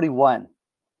it's already won,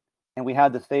 and we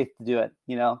have the faith to do it,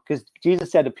 because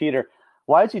Jesus said to Peter,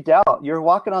 why did you doubt? You're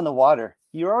walking on the water.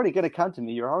 You're already going to come to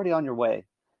me. You're already on your way.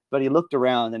 But he looked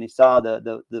around and he saw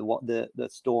the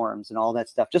storms and all that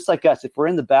stuff. Just like us, if we're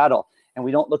in the battle and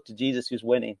we don't look to Jesus who's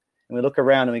winning, and we look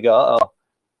around and we go,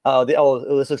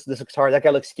 this looks hard. That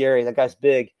guy looks scary. That guy's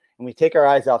big. And we take our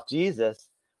eyes off Jesus,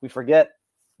 we forget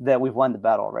that we've won the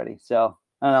battle already. So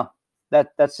I don't know.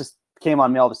 That's just came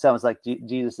on me all of a sudden. It's like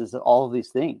Jesus is all of these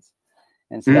things.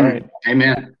 And so,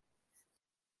 amen.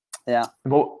 Yeah.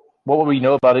 What would we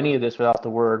know about any of this without the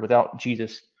word, without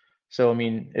Jesus? So I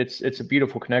mean, it's a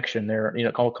beautiful connection there.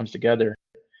 It all comes together.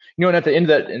 And at the end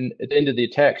of the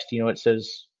text, it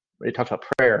says, it talks about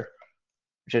prayer,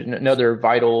 which is another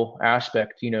vital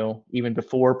aspect. Even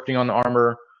before putting on the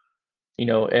armor,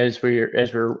 as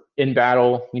we're in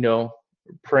battle,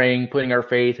 praying, putting our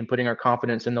faith and putting our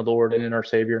confidence in the Lord and in our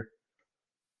Savior.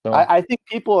 So I think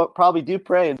people probably do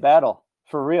pray in battle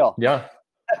for real. Yeah.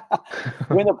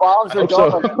 When the bombs are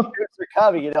going, when the troops are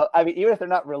coming, even if they're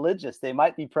not religious, they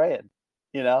might be praying.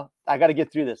 I got to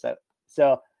get through this.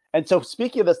 So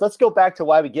speaking of this, let's go back to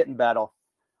why we get in battle.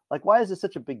 Like, why is this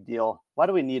such a big deal? Why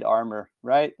do we need armor?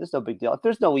 Right? There's no big deal. If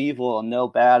there's no evil and no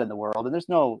bad in the world, and there's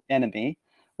no enemy,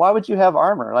 why would you have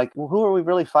armor? Like, well, who are we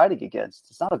really fighting against?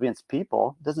 It's not against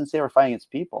people. It doesn't say we're fighting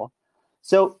against people.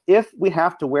 So if we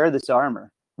have to wear this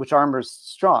armor, which armor is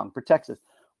strong, protects us,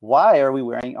 why are we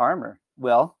wearing armor?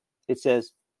 Well, it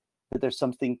says that there's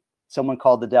someone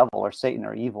called the devil or Satan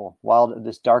or evil,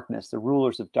 this darkness, the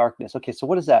rulers of darkness. Okay, so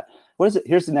what is that? What is it?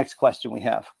 Here's the next question we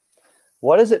have.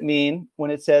 What does it mean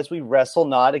when it says we wrestle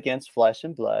not against flesh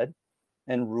and blood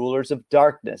and rulers of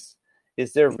darkness?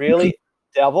 Is there really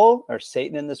devil or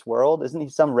Satan in this world? Isn't he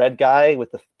some red guy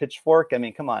with the pitchfork? I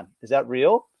mean, come on, is that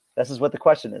real? This is what the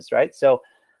question is, right? So,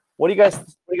 what do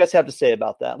you guys have to say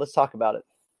about that? Let's talk about it.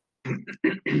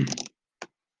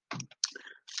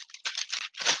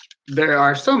 There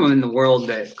are some in the world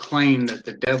that claim that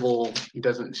the devil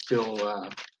doesn't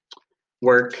still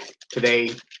work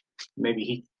today. Maybe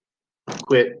he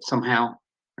quit somehow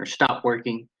or stopped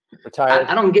working. Retired.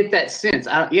 I don't get that sense.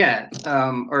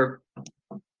 Or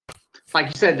like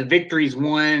you said, the victory's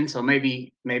won, so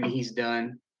maybe he's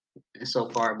done so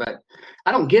far. But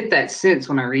I don't get that sense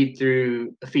when I read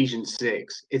through Ephesians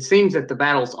 6. It seems that the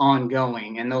battle's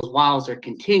ongoing and those wiles are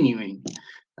continuing.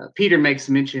 Peter makes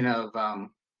mention of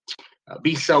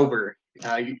be sober.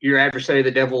 Your adversary,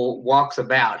 the devil, walks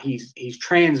about. He's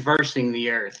transversing the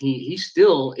earth. He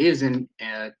still is in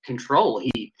control.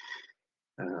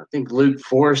 I think Luke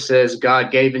 4 says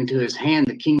God gave into his hand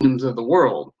the kingdoms of the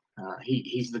world.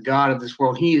 He's the God of this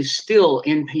world. He is still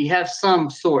he has some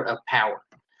sort of power.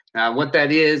 Now, what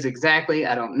that is exactly,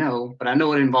 I don't know, but I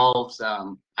know it involves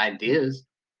ideas.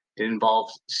 It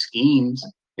involves schemes.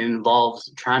 It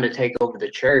involves trying to take over the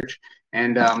church.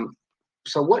 And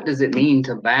so what does it mean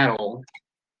to battle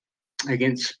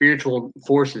against spiritual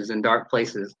forces in dark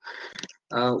places?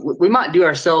 We might do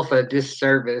ourselves a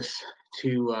disservice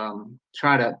to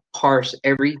try to parse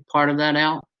every part of that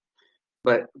out,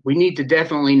 but we need to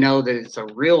definitely know that it's a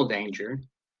real danger,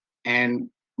 and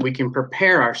we can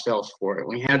prepare ourselves for it.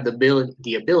 We have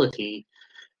the ability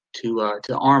to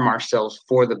arm ourselves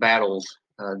for the battles.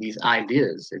 These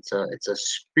ideas. It's a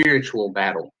spiritual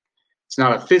battle. It's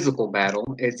not a physical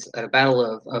battle. It's a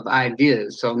battle of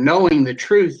ideas. So knowing the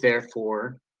truth,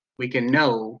 therefore, we can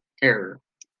know error.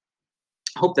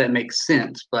 I hope that makes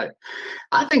sense. But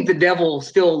I think the devil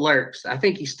still lurks. I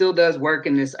think he still does work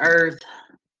in this earth.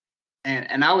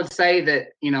 And I would say that,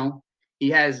 he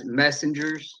has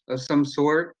messengers of some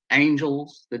sort,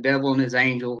 angels, the devil and his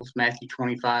angels, Matthew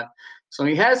 25. So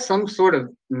he has some sort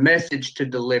of message to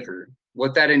deliver.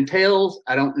 What that entails,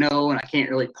 I don't know, and I can't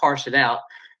really parse it out.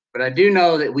 But I do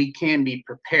know that we can be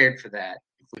prepared for that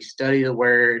if we study the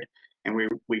word and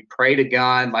we pray to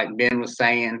God, like Ben was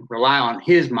saying, rely on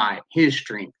his might, his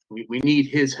strength. We need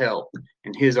his help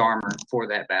and his armor for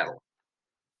that battle.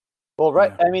 Well,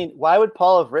 right. I mean, why would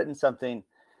Paul have written something?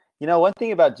 One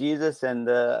thing about Jesus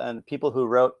and people who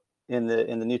wrote in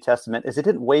the New Testament is it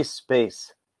didn't waste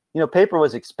space. Paper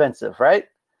was expensive, right?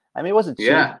 I mean, it wasn't cheap.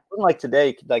 Yeah. It wasn't like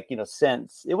today,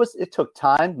 cents. It took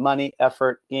time, money,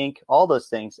 effort, ink, all those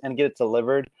things, and get it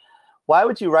delivered. Why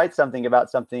would you write something about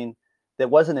something that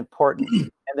wasn't important?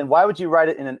 And then why would you write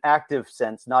it in an active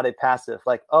sense, not a passive?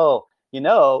 Like,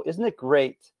 isn't it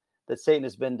great that Satan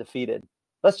has been defeated?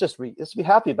 Let's be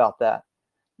happy about that.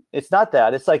 It's not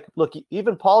that. It's like, look,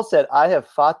 even Paul said, I have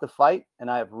fought the fight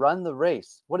and I have run the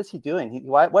race. What is he doing?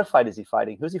 What fight is he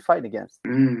fighting? Who's he fighting against?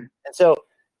 And so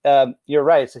you're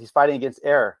right. So he's fighting against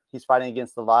error. He's fighting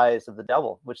against the lies of the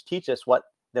devil, which teach us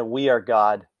that we are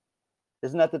God.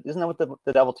 Isn't that what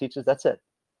the devil teaches? That's it.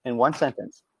 In one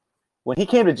sentence. When he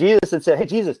came to Jesus and said, hey,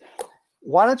 Jesus,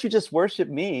 why don't you just worship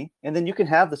me and then you can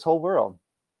have this whole world?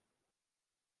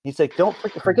 He's like, don't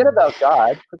forget about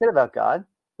God. Forget about God.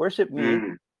 Worship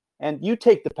me. And you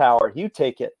take the power. You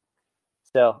take it.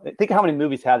 So think how many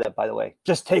movies have that, by the way.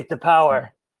 Just take the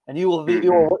power and you will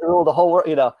rule the whole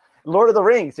world. Lord of the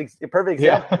Rings, a perfect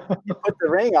example. Yeah. You put the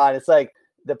ring on, it's like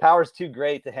the power's too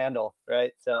great to handle,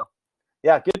 right? So,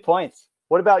 yeah, good points.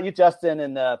 What about you, Justin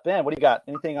and Ben? What do you got?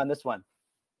 Anything on this one?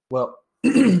 Well,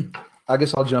 I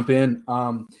guess I'll jump in.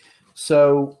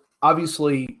 So,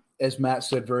 obviously, as Matt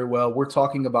said very well, we're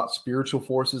talking about spiritual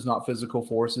forces, not physical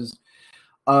forces.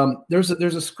 There's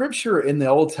a scripture in the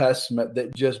Old Testament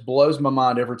that just blows my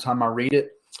mind every time I read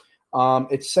it.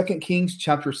 It's 2 Kings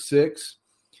chapter 6.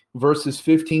 Verses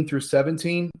 15 through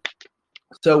 17.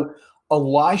 So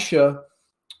Elisha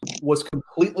was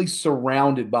completely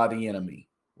surrounded by the enemy,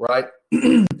 right?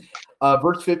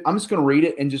 Verse 5, I'm just going to read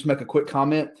it and just make a quick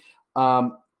comment.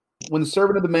 When the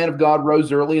servant of the man of God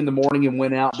rose early in the morning and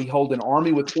went out, behold, an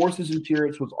army with horses and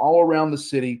chariots was all around the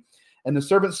city. And the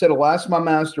servant said, alas, my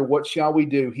master, what shall we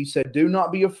do? He said, do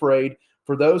not be afraid,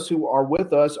 for those who are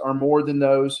with us are more than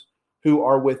those who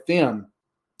are with them.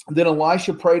 Then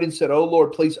Elisha prayed and said, O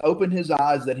Lord, please open his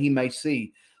eyes that he may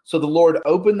see. So the Lord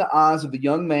opened the eyes of the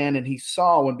young man, and he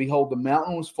saw, and behold, the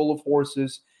mountain was full of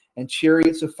horses and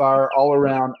chariots of fire all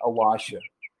around Elisha.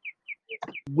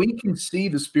 We can see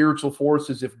the spiritual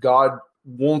forces if God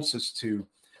wants us to,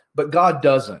 but God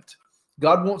doesn't.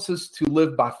 God wants us to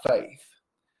live by faith.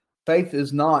 Faith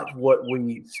is not what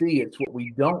we see, it's what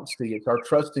we don't see. It's our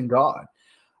trust in God.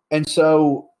 And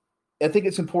so I think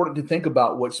it's important to think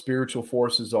about what spiritual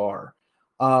forces are.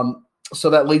 So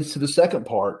that leads to the second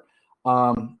part.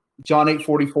 John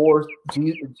 8:44,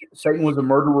 Satan was a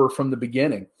murderer from the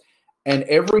beginning. And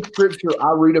every scripture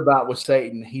I read about with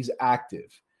Satan, he's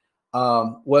active.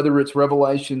 Whether it's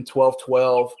Revelation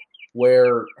 12:12,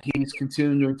 where he's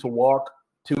continuing to walk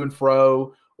to and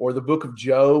fro, or the book of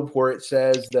Job, where it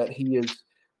says that he is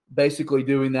basically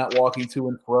doing that, walking to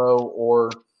and fro, or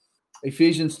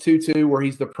Ephesians 2:2, where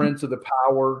he's the prince of the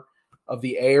power of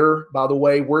the air. By the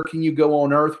way, where can you go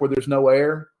on earth where there's no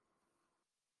air?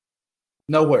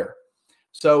 Nowhere.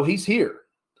 So he's here.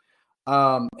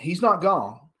 He's not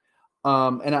gone.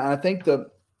 And I think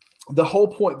the whole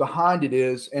point behind it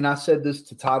is, and I said this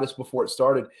to Titus before it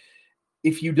started,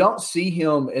 if you don't see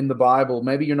him in the Bible,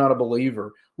 maybe you're not a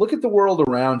believer. Look at the world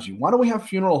around you. Why do we have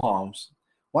funeral homes?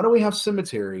 Why do we have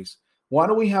cemeteries? Why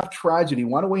do we have tragedy?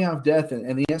 Why do we have death?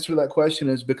 And the answer to that question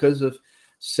is because of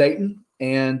Satan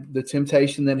and the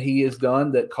temptation that he has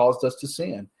done that caused us to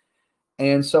sin.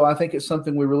 And so I think it's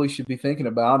something we really should be thinking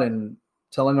about and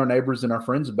telling our neighbors and our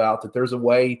friends about, that there's a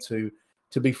way to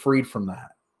be freed from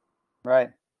that.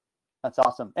 Right. That's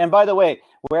awesome. And by the way,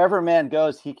 wherever man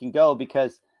goes, he can go,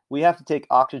 because we have to take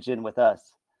oxygen with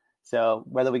us. So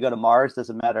whether we go to Mars,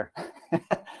 doesn't matter.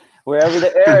 Wherever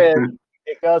the air is,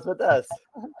 it goes with us.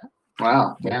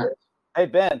 Wow. Yeah. Hey,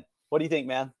 Ben, what do you think,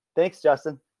 man? Thanks,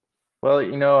 Justin. Well,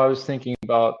 I was thinking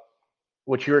about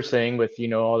what you were saying with,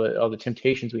 all the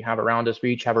temptations we have around us.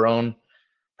 We each have our own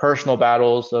personal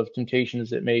battles of temptations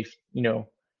that may,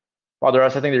 bother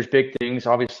us. I think there's big things,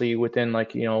 obviously, within,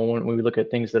 like, when we look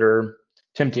at things that are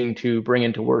tempting to bring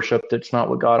into worship that's not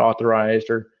what God authorized,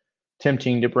 or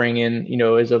tempting to bring in,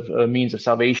 as a means of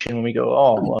salvation, when we go,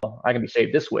 oh, well, I can be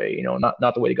saved this way,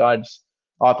 not the way God's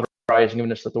authorized and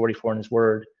given us authority for in his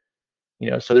word.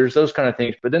 So there's those kind of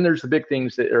things. But then there's the big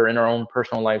things that are in our own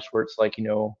personal lives, where it's like,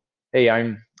 hey,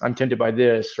 I'm tempted by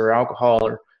this, or alcohol,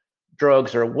 or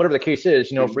drugs, or whatever the case is,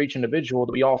 for each individual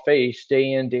that we all face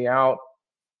day in, day out.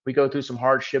 We go through some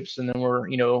hardships, and then we're,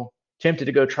 tempted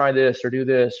to go try this or do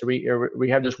this, or we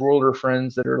have this worlder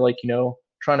friends that are like,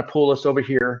 trying to pull us over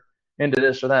here into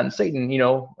this or that. And Satan,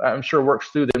 I'm sure works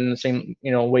through them in the same,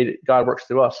 way that God works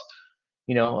through us,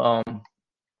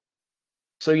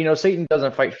 So, Satan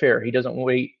doesn't fight fair. He doesn't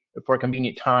wait for a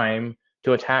convenient time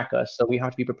to attack us. So we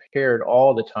have to be prepared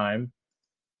all the time.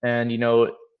 And,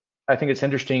 I think it's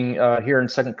interesting here in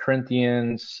 2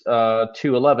 Corinthians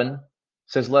 2:11,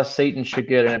 says, lest Satan should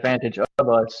get an advantage of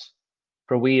us,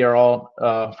 for we are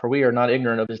not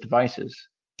ignorant of his devices.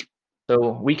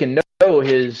 So we can know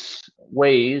his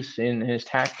ways and his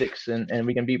tactics, and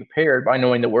we can be prepared by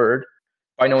knowing the word,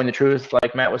 by knowing the truth,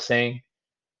 like Matt was saying.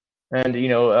 And,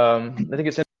 I think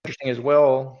it's interesting as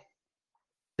well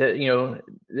that,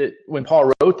 that when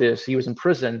Paul wrote this, he was in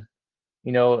prison,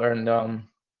 and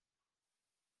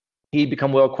he'd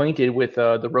become well acquainted with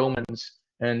the Romans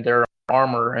and their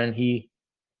armor, and he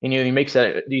makes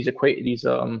these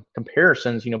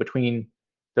comparisons, between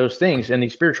those things and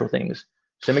these spiritual things.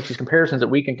 So it makes these comparisons that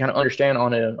we can kind of understand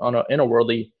on a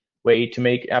inner-worldly way to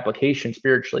make application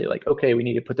spiritually. Like, okay, we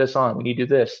need to put this on, we need to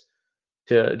do this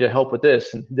to help with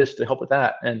this, and this to help with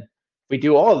that. And if we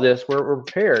do all of this, we're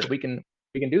prepared. We can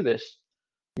do this,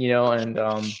 and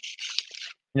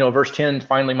verse 10,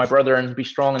 finally, my brethren, be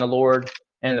strong in the Lord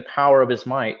and the power of his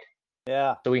might.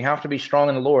 Yeah. So we have to be strong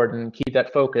in the Lord and keep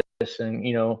that focus, and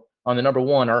on the number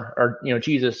one, our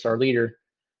Jesus, our leader,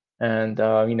 and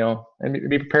and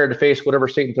be prepared to face whatever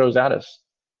Satan throws at us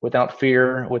without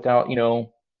fear, without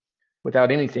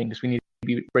anything, because we need to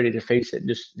be ready to face it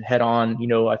just head on.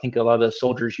 I think a lot of the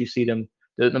soldiers, you see them,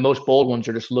 the most bold ones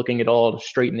are just looking it all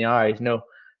straight in the eyes. No,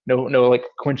 like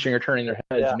quenching or turning their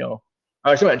heads. Yeah. I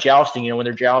was talking about jousting. When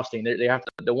they're jousting, they have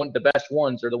to, the best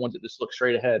ones are the ones that just look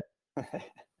straight ahead.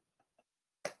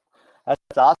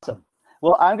 That's awesome.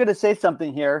 Well, I'm going to say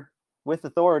something here with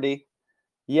authority.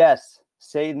 Yes,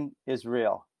 Satan is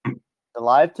real. He's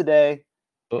alive today.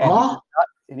 And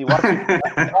he wants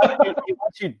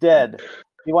you dead.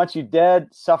 He wants you dead,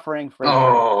 suffering for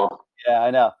eternity. Yeah, I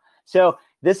know. So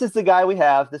this is the guy we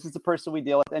have. This is the person we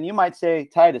deal with. And you might say,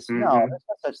 Titus, no, there's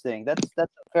no such thing. That's a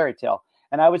fairy tale.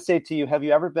 And I would say to you, have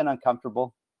you ever been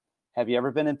uncomfortable? Have you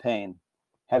ever been in pain?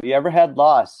 Have you ever had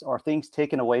loss or things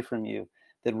taken away from you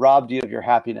that robbed you of your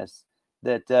happiness?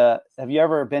 Have you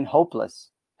ever been hopeless?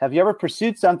 Have you ever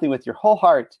pursued something with your whole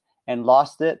heart and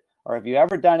lost it? Or have you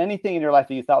ever done anything in your life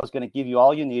that you thought was going to give you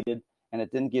all you needed and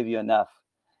it didn't give you enough?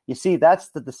 You see, that's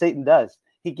what the Satan does.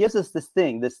 He gives us this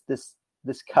thing, this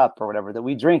cup or whatever that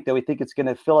we drink, that we think it's going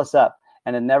to fill us up,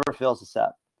 and it never fills us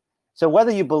up. So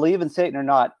whether you believe in Satan or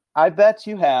not, I bet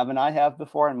you have, and I have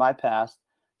before in my past,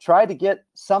 tried to get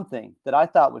something that I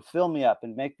thought would fill me up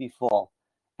and make me full,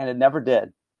 and it never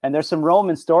did. And there's some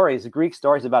Roman stories, Greek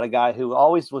stories about a guy who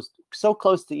always was so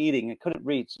close to eating and couldn't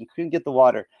reach and couldn't get the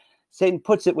water. Satan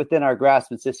puts it within our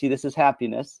grasp and says, see, this is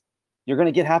happiness. You're going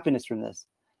to get happiness from this,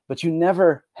 but you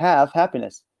never have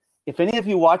happiness. If any of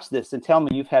you watch this and tell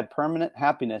me you've had permanent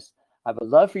happiness, I would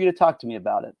love for you to talk to me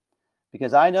about it,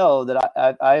 because I know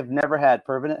that I have never had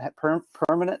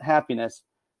permanent happiness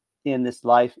in this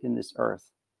life, in this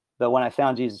earth. But when I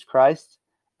found Jesus Christ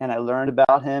and I learned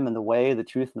about him and the way, the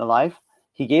truth, and the life,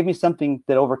 he gave me something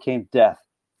that overcame death,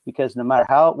 because no matter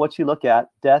what you look at,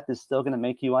 death is still going to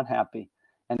make you unhappy.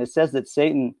 And it says that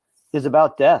Satan is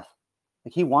about death.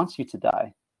 Like, he wants you to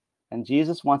die, and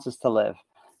Jesus wants us to live.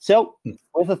 So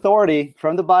with authority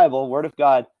from the Bible, Word of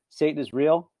God, Satan is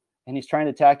real, and he's trying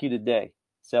to attack you today.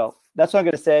 So that's what I'm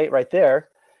going to say right there.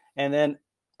 And then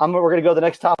we're going to go to the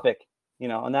next topic,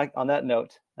 on that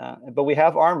note. But we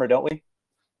have armor, don't we?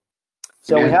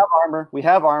 So we have armor. We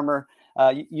have armor.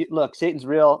 Look, Satan's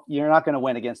real. You're not going to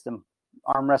win against him.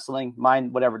 Arm wrestling,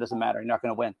 mind, whatever, doesn't matter. You're not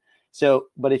going to win. So,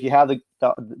 but if you have the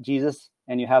Jesus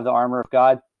and you have the armor of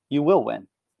God, you will win.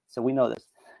 So we know this.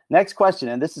 Next question,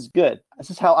 and this is good. This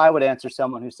is how I would answer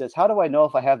someone who says, how do I know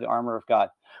if I have the armor of God?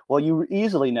 Well, you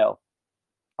easily know.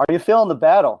 Are you feeling the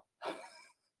battle?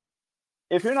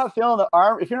 If you're not feeling the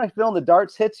arm, if you're not feeling the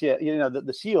darts hit you,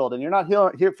 the shield, and you're not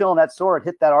feeling that sword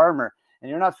hit that armor, and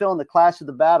you're not feeling the clash of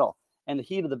the battle and the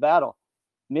heat of the battle,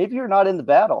 maybe you're not in the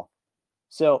battle.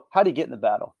 So how do you get in the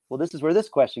battle? Well, this is where this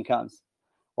question comes.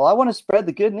 Well, I want to spread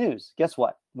the good news. Guess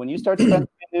what? When you start spreading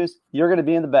the good news, you're going to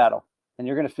be in the battle, and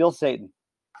you're going to feel Satan.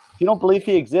 If you don't believe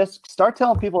he exists, start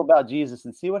telling people about Jesus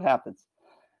and see what happens.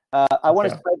 I want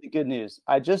to spread the good news.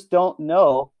 I just don't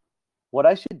know what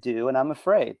I should do, and I'm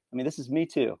afraid. I mean, this is me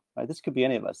too. Right? This could be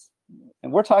any of us.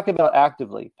 And we're talking about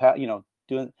actively,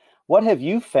 doing. What have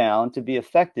you found to be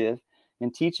effective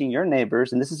in teaching your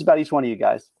neighbors? And this is about each one of you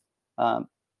guys,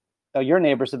 your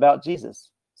neighbors, about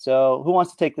Jesus. So who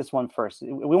wants to take this one first?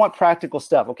 We want practical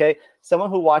stuff, okay? Someone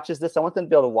who watches this, I want them to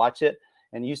be able to watch it,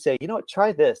 and you say,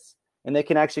 try this. And they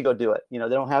can actually go do it. They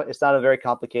don't have, it's not a very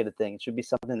complicated thing. It should be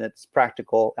something that's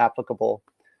practical, applicable.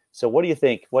 So what do you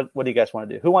think? What do you guys want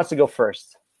to do? Who wants to go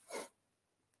first?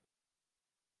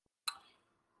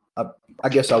 I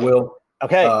guess I will.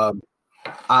 Okay.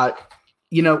 I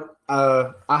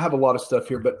have a lot of stuff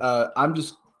here, but I'm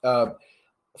just,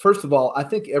 first of all, I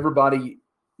think everybody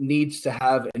needs to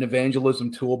have an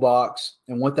evangelism toolbox.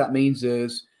 And what that means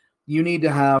is you need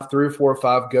to have 3 or 4 or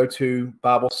 5 go-to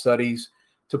Bible studies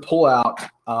to pull out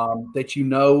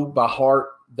that by heart,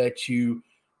 that you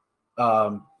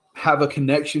have a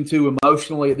connection to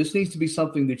emotionally. This needs to be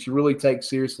something that you really take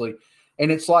seriously. And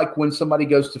it's like when somebody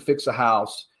goes to fix a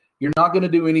house, you're not going to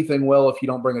do anything well if you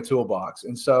don't bring a toolbox.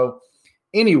 And so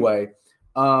anyway,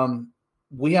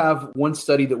 we have one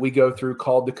study that we go through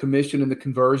called the Commission and the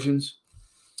Conversions.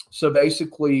 So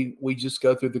basically we just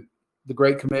go through the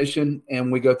Great Commission, and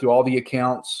we go through all the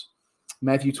accounts: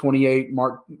 Matthew 28,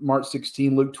 Mark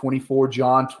 16, Luke 24,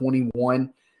 John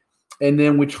 21. And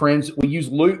then we use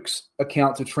Luke's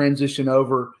account to transition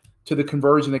over to the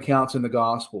conversion accounts in the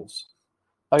Gospels.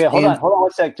 Okay, hold on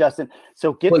 1 sec, Justin.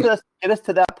 So get us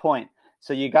to that point.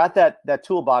 So you got that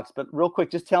toolbox, but real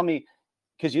quick, just tell me,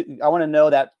 because I want to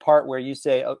know that part where you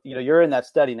say, you're in that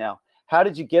study now. How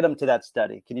did you get them to that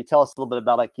study? Can you tell us a little bit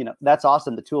about, that's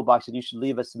awesome, the toolbox, and you should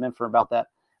leave us some info about that.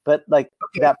 But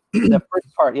that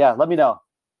first part, let me know.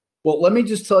 Well, let me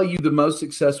just tell you the most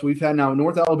success we've had. Now,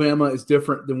 North Alabama is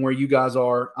different than where you guys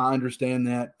are. I understand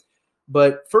that.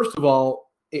 But first of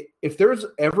all, if there's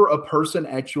ever a person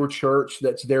at your church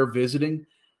that's there visiting,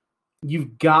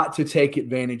 you've got to take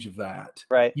advantage of that.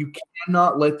 Right. You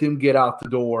cannot let them get out the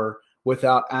door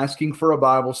without asking for a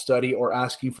Bible study or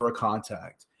asking for a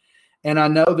contact. And I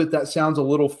know that sounds a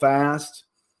little fast,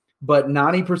 but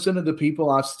 90% of the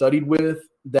people I've studied with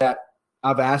that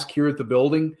I've asked here at the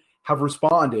building have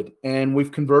responded, and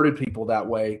we've converted people that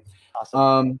way.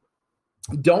 Awesome.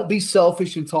 Don't be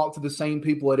selfish and talk to the same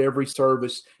people at every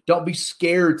service. Don't be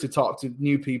scared to talk to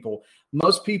new people.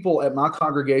 Most people at my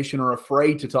congregation are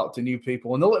afraid to talk to new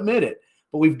people, and they'll admit it,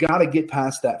 but we've got to get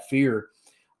past that fear.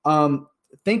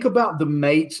 Think about the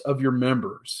mates of your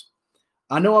members.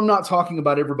 I know I'm not talking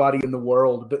about everybody in the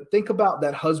world, but think about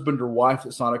that husband or wife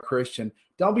that's not a Christian.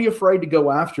 Don't be afraid to go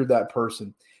after that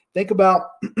person. Think about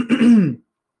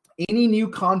any new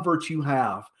convert you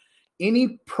have.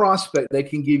 Any prospect they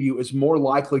can give you is more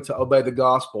likely to obey the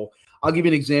gospel. I'll give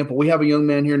you an example. We have a young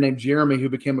man here named Jeremy who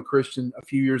became a Christian a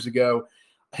few years ago.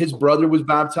 His brother was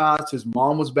baptized. His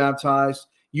mom was baptized,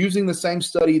 using the same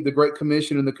study, the Great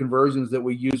Commission and the conversions that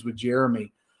we use with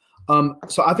Jeremy.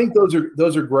 So I think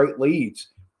those are great leads.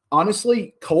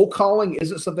 Honestly, cold calling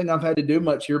isn't something I've had to do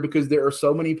much here because there are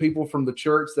so many people from the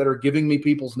church that are giving me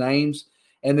people's names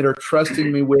and that are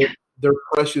trusting me with their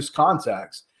precious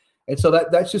contacts. And so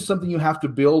that's just something you have to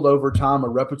build over time, a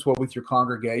repertoire with your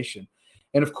congregation.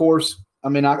 And of course, I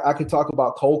mean, I could talk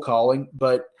about cold calling,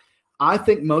 but I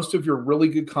think most of your really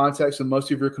good contacts and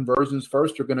most of your conversions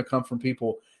first are going to come from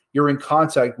people you're in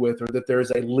contact with or that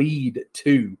there's a lead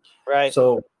to. Right.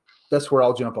 So that's where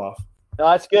I'll jump off. No,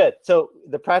 that's good. So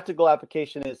the practical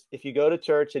application is if you go to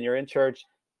church and you're in church,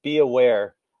 be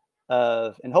aware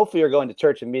of, and hopefully you're going to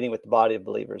church and meeting with the body of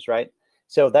believers, right?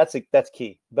 So that's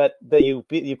key. But you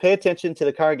pay attention to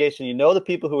the congregation, you know the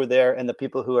people who are there and the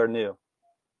people who are new,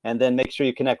 and then make sure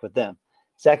you connect with them.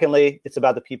 Secondly, it's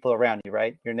about the people around you,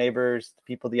 right? Your neighbors, the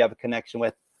people that you have a connection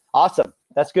with. Awesome.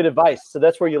 That's good advice. So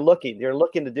that's where you're looking. You're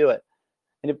looking to do it.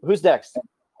 And who's next?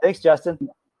 Thanks, Justin.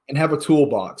 And have a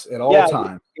toolbox at all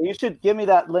times. You should give me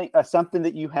that link, something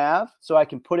that you have, so I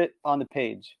can put it on the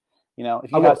page. You know,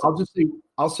 if you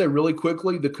I'll say really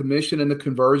quickly, the commission and the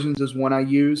conversions is one I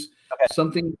use.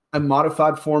 Okay. A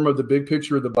modified form of the big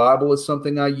picture of the Bible is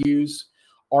something I use.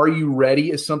 Are You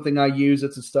Ready is something I use.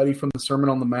 It's a study from the Sermon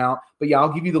on the Mount. But yeah,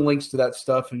 I'll give you the links to that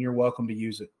stuff, and you're welcome to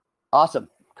use it. Awesome.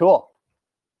 Cool.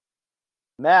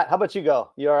 Matt, how about you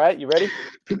go? You all right? You ready?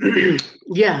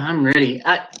 Yeah, I'm ready.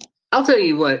 I'll tell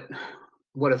you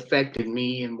what affected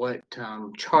me and what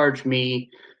charged me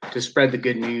to spread the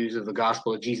good news of the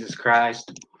gospel of Jesus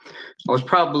Christ. I was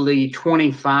probably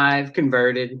 25,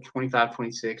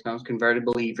 26, and I was a converted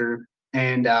believer.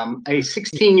 And a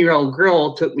 16-year-old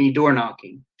girl took me door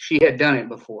knocking. She had done it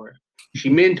before. She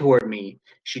mentored me.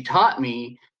 She taught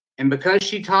me. And because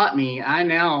she taught me, I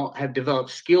now have developed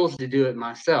skills to do it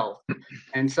myself.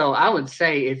 And so I would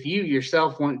say if you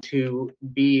yourself want to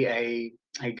be a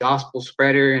gospel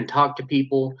spreader and talk to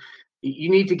people,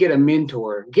 you need to get a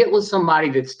mentor. Get with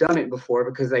somebody that's done it before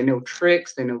because they know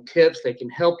tricks, they know tips, they can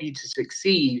help you to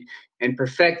succeed and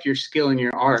perfect your skill and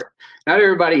your art. Not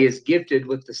everybody is gifted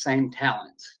with the same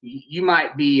talents. You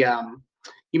might be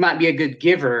a good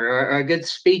giver or a good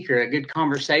speaker, a good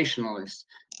conversationalist.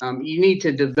 You need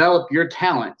to develop your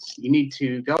talents. You need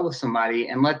to go with somebody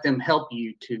and let them help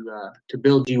you to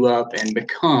build you up and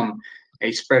become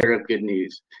a spreader of good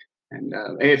news. And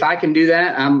if I can do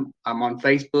that, I'm on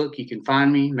Facebook. You can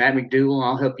find me, Matt McDougall.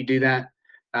 I'll help you do that.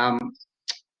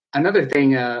 Another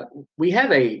thing, we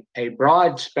have a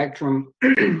broad spectrum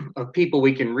of people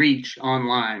we can reach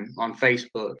online on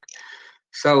Facebook.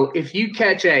 So if you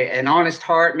catch an honest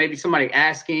heart, maybe somebody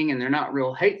asking and they're not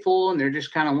real hateful and they're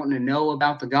just kind of wanting to know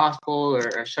about the gospel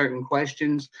or certain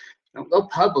questions, don't go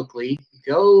publicly.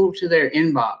 Go to their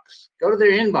inbox.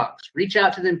 Reach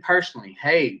out to them personally.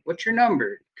 Hey, what's your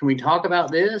number? Can we talk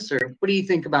about this? Or what do you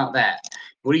think about that?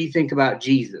 What do you think about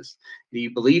Jesus? Do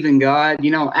you believe in God?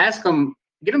 Ask them,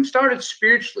 get them started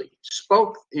spiritually.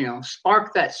 Spark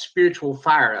that spiritual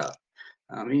fire up.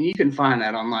 And you can find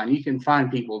that online. You can find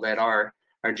people that are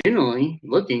genuinely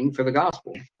looking for the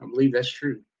gospel. I believe that's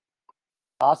true.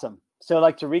 Awesome. So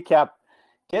like to recap,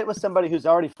 get with somebody who's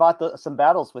already fought some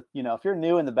battles with, if you're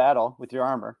new in the battle with your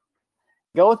armor,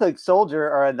 go with a soldier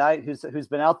or a knight who's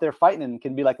been out there fighting and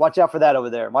can be like, watch out for that over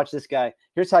there. Watch this guy.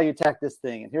 Here's how you attack this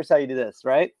thing. And here's how you do this,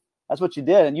 right? That's what you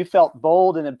did. And you felt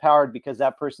bold and empowered because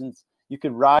you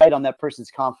could ride on that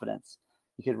person's confidence.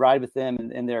 You could ride with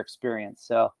them in their experience.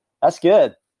 So that's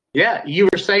good. Yeah, you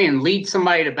were saying lead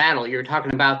somebody to battle. You were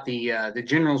talking about the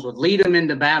generals would lead them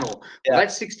into battle. Yeah. Well, that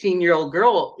 16-year-old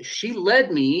girl, she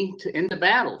led me into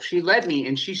battle. She led me,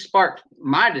 and she sparked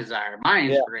my desire, my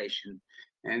inspiration.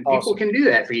 Yeah. And people can do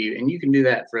that for you, and you can do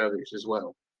that for others as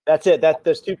well. That's it.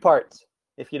 There's two parts.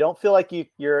 If you don't feel like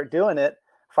you're doing it,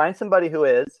 find somebody who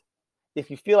is.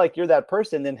 If you feel like you're that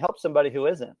person, then help somebody who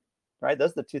isn't. Right?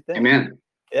 Those are the two things. Amen.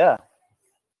 Yeah.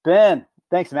 Ben,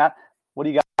 thanks, Matt. What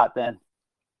do you got, Ben?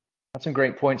 That's some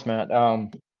great points, Matt.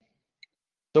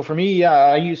 So for me,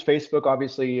 I use Facebook,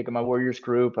 obviously, my Warriors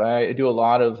group. I do a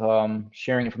lot of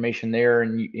sharing information there.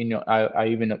 And, I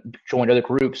even joined other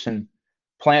groups and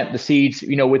plant the seeds,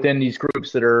 within these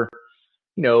groups that are,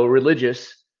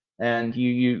 religious. And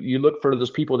you look for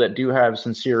those people that do have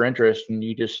sincere interest and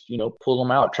you just, pull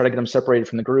them out, try to get them separated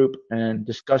from the group and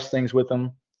discuss things with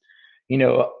them.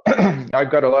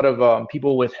 I've got a lot of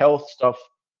people with health stuff.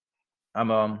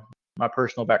 My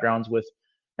personal background's with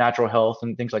natural health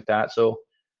and things like that. So,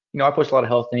 I post a lot of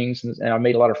health things and I've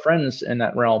made a lot of friends in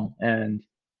that realm. And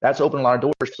that's opened a lot of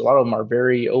doors because a lot of them are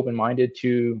very open-minded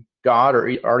to God or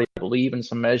already believe in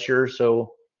some measure.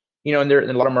 So, and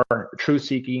a lot of them are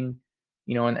truth-seeking,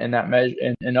 and that measure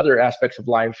and other aspects of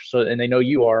life. So, and they know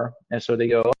you are, and so they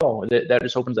go, oh, that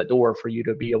just opens that door for you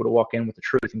to be able to walk in with the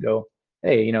truth and go,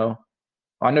 hey,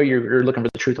 I know you're looking for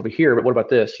the truth over here, but what about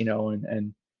this,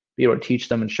 and be able to teach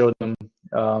them and show them,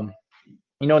 and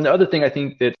the other thing I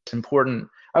think that's important,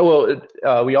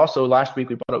 we also, last week,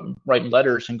 we brought up writing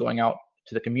letters and going out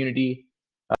to the community.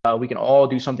 We can all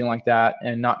do something like that,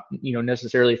 and not,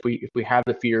 necessarily if we have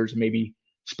the fears, maybe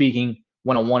speaking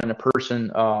one-on-one in a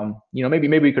person,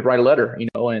 maybe we could write a letter,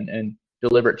 and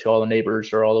deliver it to all the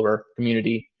neighbors or all of our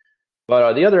community.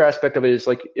 But the other aspect of it is,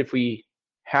 like, if we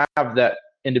have that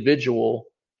individual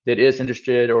that is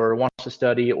interested or wants to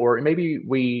study, or maybe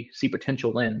we see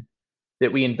potential in,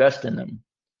 that we invest in them.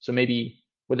 So maybe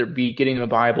whether it be getting them a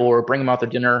Bible or bring them out to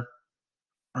dinner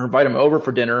or invite them over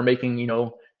for dinner, making,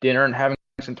 dinner and having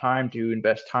some time to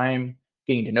invest time,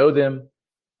 getting to know them,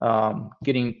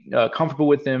 getting comfortable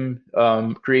with them,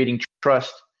 creating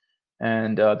trust,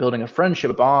 and building a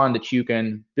friendship bond that you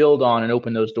can build on and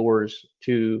open those doors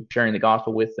to sharing the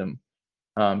gospel with them.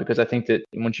 Because I think that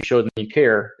once you show them you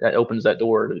care, that opens that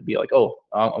door to be like, oh,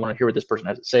 I want to hear what this person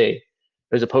has to say,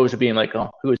 as opposed to being like, oh,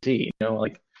 who is he?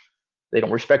 Like, they don't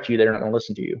respect you, they're not going to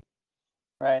listen to you.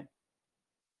 Right.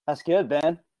 That's good,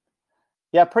 Ben.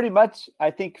 Yeah, pretty much.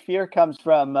 I think fear comes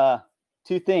from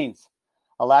two things: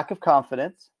 a lack of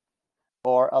confidence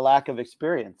or a lack of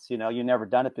experience. You've never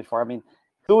done it before. I mean,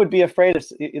 who would be afraid of?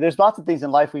 There's lots of things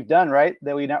in life we've done, right,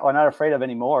 that are not afraid of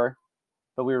anymore,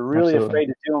 but we were really afraid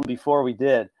to do them before we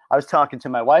did. I was talking to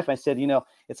my wife. I said,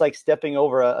 it's like stepping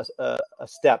over a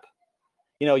step.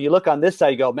 You look on this side,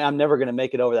 you go, man, I'm never going to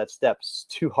make it over that step. It's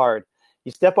too hard.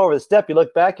 You step over the step, you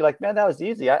look back, you're like, man, that was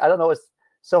easy. I don't know. It's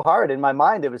so hard. In my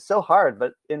mind, it was so hard,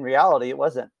 but in reality, it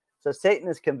wasn't. So Satan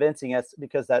is convincing us,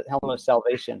 because that helmet of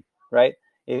salvation, right?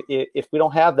 If we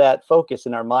don't have that focus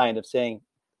in our mind of saying,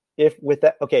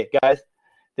 okay, guys,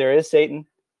 there is Satan,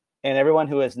 and everyone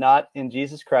who is not in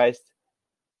Jesus Christ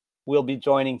will be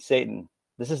joining Satan.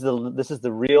 This is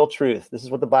the real truth. This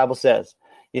is what the Bible says.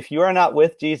 If you are not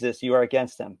with Jesus, you are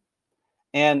against him.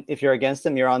 And if you're against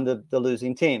him, you're on the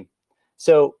losing team.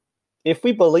 So if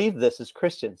we believe this as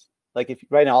Christians, like if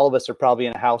right now all of us are probably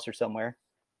in a house or somewhere,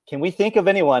 can we think of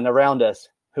anyone around us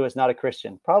who is not a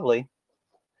Christian? Probably.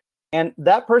 And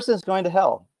that person is going to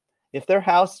hell. If their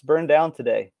house burned down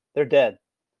today, they're dead.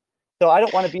 So I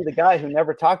don't want to be the guy who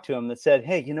never talked to him that said,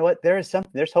 hey, you know what? There's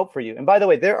hope for you. And by the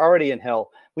way, they're already in hell.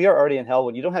 We are already in hell.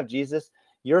 When you don't have Jesus,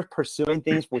 you're pursuing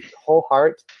things with your whole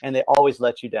heart, and they always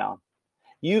let you down.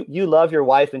 You love your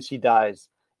wife and she dies.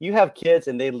 You have kids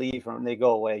and they leave and they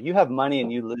go away. You have money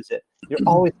and you lose it. You're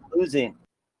always losing.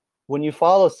 When you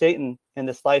follow Satan in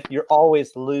this life, you're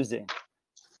always losing.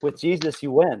 With Jesus,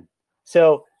 you win.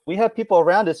 So we have people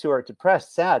around us who are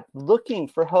depressed, sad, looking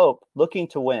for hope, looking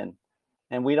to win.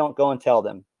 And we don't go and tell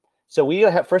them. So we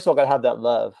have, first of all, got to have that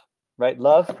love, right?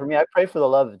 Love, for me, I pray for the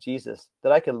love of Jesus,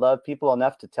 that I can love people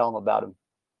enough to tell them about him.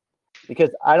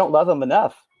 Because I don't love them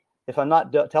enough if I'm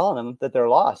not telling them that they're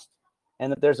lost,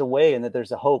 and that there's a way, and that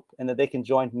there's a hope, and that they can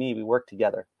join me. We work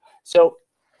together. So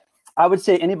I would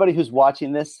say anybody who's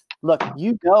watching this, look,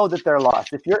 you know that they're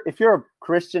lost. If you're a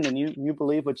Christian and you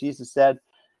believe what Jesus said,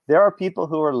 there are people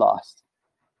who are lost.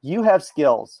 You have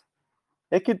skills.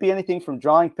 It could be anything from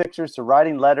drawing pictures to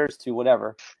writing letters to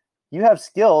whatever. You have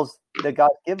skills that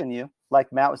God's given you,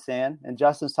 like Matt was saying, and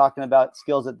Justin's talking about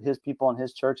skills that his people in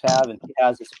his church have and he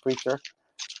has as a preacher.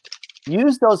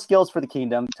 Use those skills for the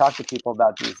kingdom. Talk to people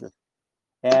about Jesus.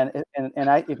 And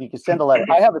if you could send a letter,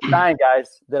 I have a sign,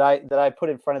 guys, that I put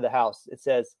in front of the house. It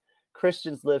says,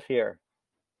 "Christians live here."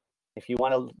 If you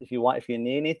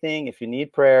need anything, if you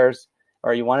need prayers,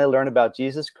 or you want to learn about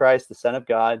Jesus Christ, the Son of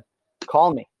God,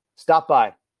 call me. Stop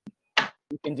by.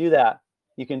 You can do that.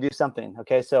 You can do something.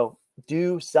 Okay, so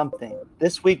do something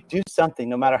this week. Do something,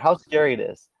 no matter how scary it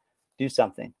is. Do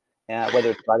something,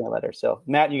 whether it's writing a letter. So,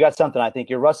 Matt, you got something. I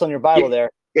think you're rustling your Bible there.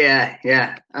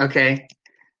 Yeah. Okay.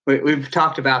 We've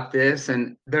talked about this,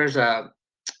 and there's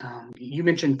you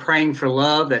mentioned praying for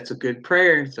love. That's a good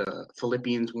prayer. It's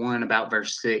Philippians 1 about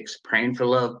verse 6, praying for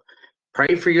love.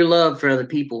 Pray for your love for other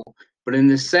people. But in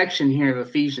this section here of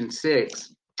Ephesians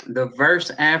 6, the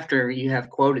verse after you have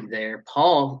quoted there,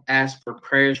 Paul asked for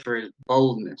prayers for his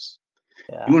boldness.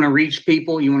 Yeah. You want to reach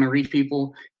people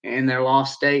in their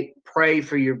lost state, pray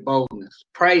for your boldness.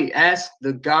 Pray, ask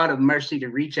the God of mercy to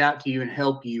reach out to you and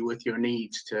help you with your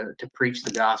needs to preach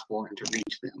the gospel and to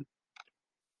reach them.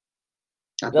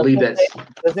 I believe that's...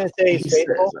 Doesn't it say he's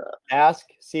faithful? Ask,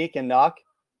 seek, and knock?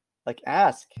 Like,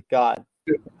 ask God.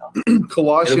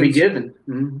 Colossians, it'll be given.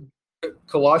 Mm-hmm.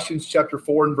 Colossians chapter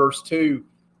 4 and verse 2,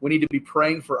 we need to be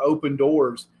praying for open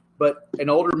doors, But an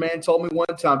older man told me one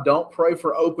time, don't pray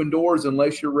for open doors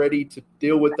unless you're ready to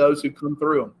deal with those who come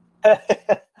through them.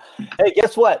 Hey,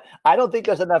 guess what? I don't think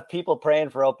there's enough people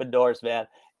praying for open doors, man.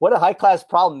 What a high-class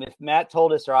problem. If Matt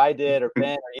told us, or I did, or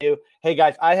Ben, or you, hey,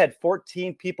 guys, I had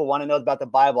 14 people want to know about the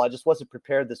Bible. I just wasn't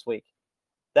prepared this week.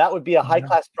 That would be a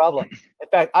high-class problem. In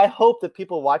fact, I hope that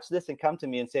people watch this and come to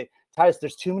me and say, Titus,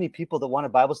 there's too many people that want a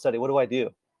Bible study. What do I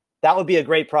do? That would be a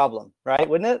great problem, right?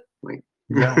 Wouldn't it?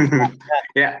 Yeah.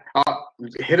 Yeah.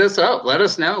 Hit us up. Let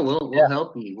us know. We'll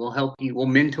help you. We'll help you. We'll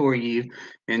mentor you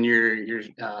in your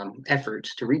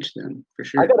efforts to reach them, for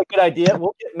sure. I got a good idea.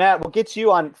 We'll get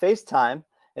you on FaceTime,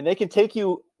 and they can take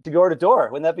you to door to door.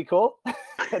 Wouldn't that be cool?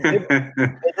 Hey,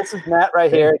 this is Matt right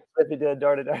here. If you do a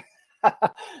door to door.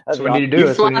 That's what we need to do.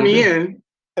 You fly me in.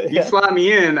 You fly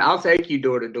me in. I'll take you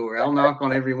door to door. I'll knock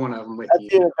on every one of them with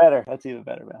you. That's even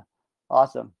better, man.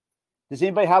 Awesome. Does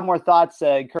anybody have more thoughts,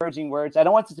 encouraging words? I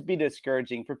don't want this to be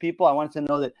discouraging for people. I want to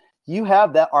know that you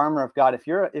have that armor of God. If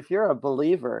you're a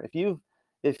believer, if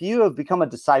you have become a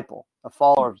disciple, a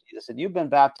follower of Jesus, and you've been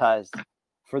baptized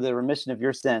for the remission of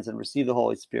your sins and received the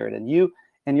Holy Spirit,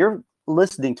 and you're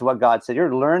listening to what God said,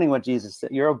 you're learning what Jesus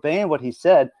said, you're obeying what He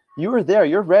said, you are there,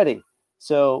 you're ready.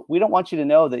 So we don't want you to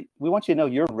know that. We want you to know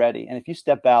you're ready. And if you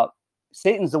step out,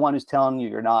 Satan's the one who's telling you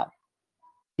you're not.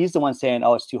 He's the one saying,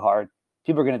 "Oh, it's too hard.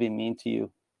 People are going to be mean to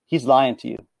you." He's lying to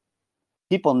you.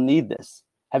 People need this.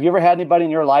 Have you ever had anybody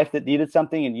in your life that needed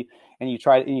something and you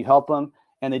tried and you help them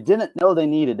and they didn't know they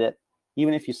needed it,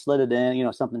 even if you slid it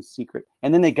in, something secret,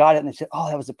 and then they got it and they said, "Oh,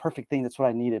 that was the perfect thing. That's what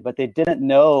I needed," but they didn't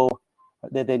know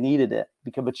that they needed it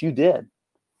but you did.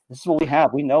 This is what we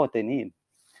have. We know what they need.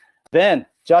 Ben,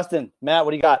 Justin, Matt,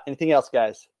 what do you got? Anything else,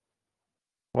 guys?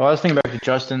 Well, I was thinking back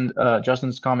to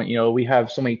Justin's comment. We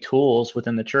have so many tools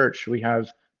within the church. We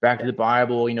have Back to the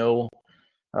Bible.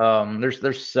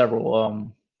 There's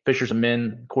several Fishers of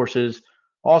Men courses,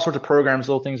 all sorts of programs,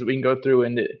 little things that we can go through,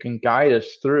 and it can guide us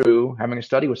through having a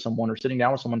study with someone or sitting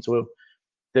down with someone. So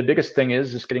the biggest thing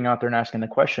is just getting out there and asking the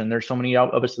question. There's so many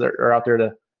of us that are out there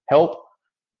to help.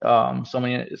 So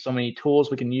many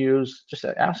tools we can use. Just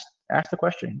ask the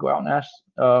question. Go out and ask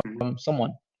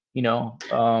someone.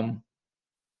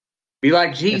 Be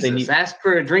like Jesus. Ask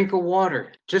for a drink of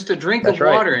water, just a drink of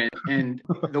water, and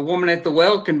the woman at the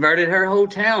well converted her whole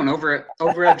town over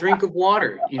a drink of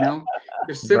water.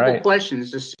 Just simple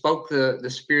questions. Just spoke the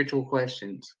spiritual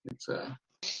questions. It's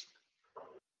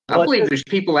I believe there's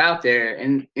people out there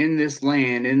in this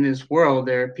land, in this world.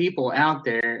 There are people out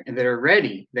there that are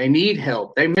ready. They need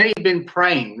help. They may have been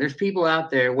praying. There's people out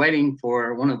there waiting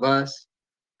for one of us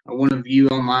or one of you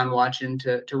online watching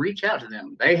to reach out to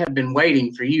them. They have been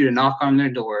waiting for you to knock on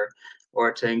their door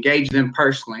or to engage them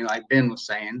personally, like Ben was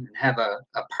saying, and have a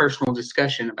personal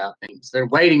discussion about things. They're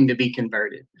waiting to be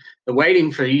converted. They're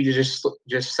waiting for you to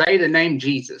just say the name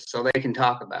Jesus so they can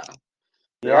talk about him.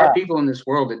 There are people in this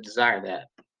world that desire that.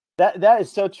 That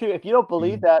is so true. If you don't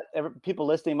believe that, people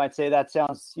listening might say that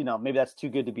sounds, maybe that's too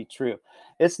good to be true.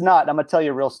 It's not. I'm going to tell you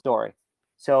a real story.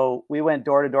 So we went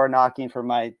door to door knocking for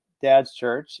my dad's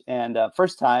church, and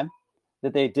first time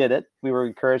that they did it, we were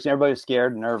encouraged. Everybody was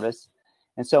scared and nervous.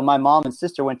 And so my mom and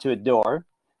sister went to a door,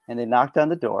 and they knocked on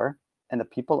the door, and the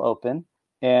people opened,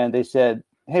 and they said,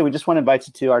 "Hey, we just want to invite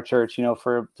you to our church,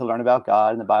 to learn about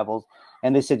God and the Bible."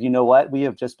 And they said, "You know what? We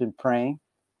have just been praying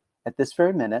at this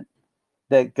very minute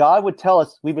that God would tell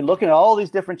us." We've been looking at all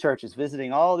these different churches,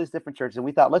 visiting all these different churches, and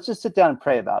we thought, let's just sit down and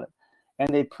pray about it. And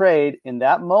they prayed. In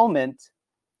that moment,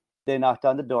 they knocked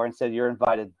on the door and said, "You're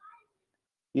invited."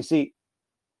 You see,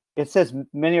 it says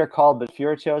many are called, but few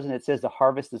are chosen. It says the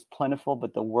harvest is plentiful,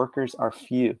 but the workers are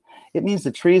few. It means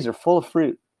the trees are full of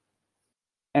fruit.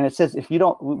 And it says, if you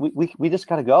don't, we just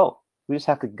got to go. We just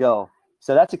have to go.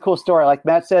 So that's a cool story. Like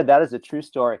Matt said, that is a true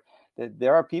story. That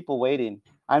there are people waiting.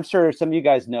 I'm sure some of you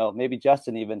guys know, maybe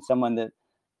Justin even, someone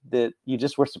that you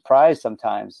just were surprised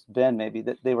sometimes, Ben, maybe,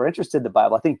 that they were interested in the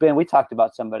Bible. I think, Ben, we talked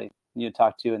about somebody you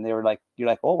talked to, and they were like, you're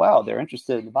like, "Oh, wow, they're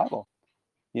interested in the Bible."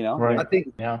 Right. I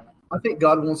think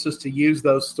God wants us to use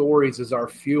those stories as our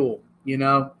fuel.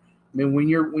 When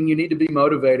you need to be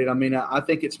motivated. I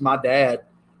think it's my dad,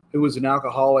 who was an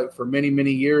alcoholic for many,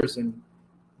 many years, and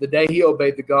the day he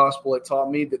obeyed the gospel, it taught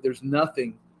me that there's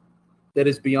nothing that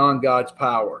is beyond God's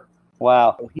power.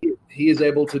 Wow. He is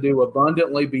able to do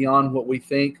abundantly beyond what we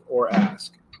think or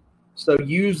ask. So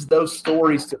use those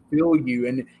stories to fuel you.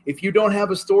 And if you don't have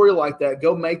a story like that,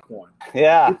 go make one.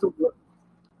 Yeah.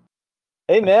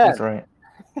 Amen. That's right.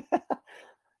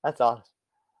 That's awesome.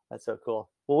 That's so cool.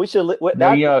 Well, we should.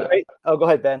 Great. Oh, go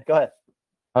ahead, Ben. Go ahead.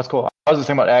 That's cool. I was just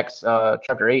thinking about Acts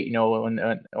chapter 8.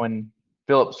 When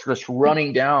Philip's just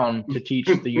running down to teach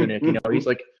the eunuch. He's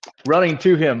like, running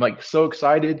to him, like so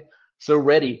excited, so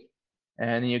ready.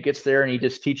 And he gets there and he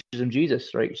just teaches them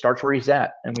Jesus, right? He starts where he's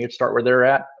at, and we have to start where they're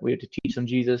at. We have to teach them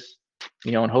Jesus,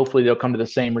 and hopefully they'll come to the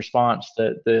same response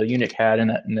that the eunuch had in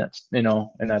that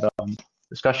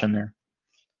discussion there.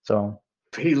 So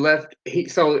he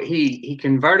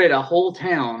converted a whole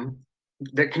town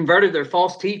that converted their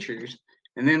false teachers,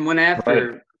 and then went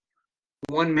after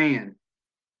one man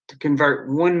to convert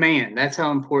one man. That's how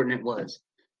important it was.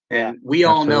 And we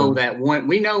all know that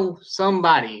we know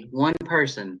somebody, one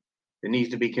person that needs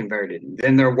to be converted.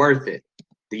 Then they're worth it.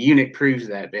 The eunuch proves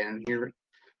that, Ben.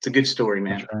 It's a good story,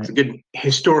 man. Right. It's a good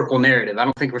historical narrative. I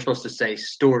don't think we're supposed to say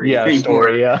story anymore.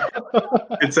 Story, yeah.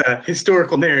 It's a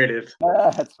historical narrative.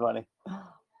 That's funny.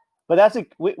 But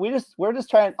we're just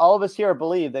trying, all of us here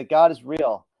believe that God is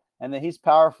real and that he's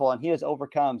powerful and he has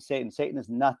overcome Satan. Satan is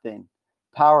nothing,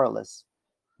 powerless,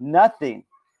 nothing.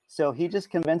 So he just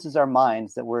convinces our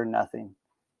minds that we're nothing.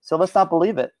 So let's not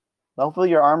believe it. Hopefully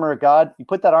your armor of God, you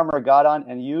put that armor of God on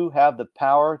and you have the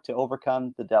power to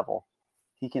overcome the devil.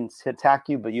 He can attack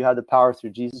you, but you have the power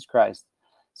through Jesus Christ.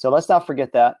 So let's not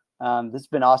forget that. This has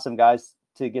been awesome, guys,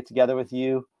 to get together with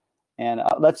you. And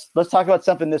let's talk about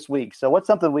something this week. So what's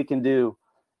something we can do,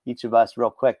 each of us, real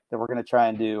quick, that we're going to try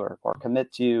and do or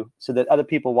commit to, so that other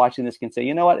people watching this can say,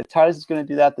 you know what, if Titus is going to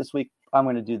do that this week, I'm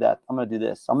going to do that. I'm going to do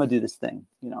this. I'm going to do this thing.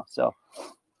 So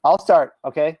I'll start.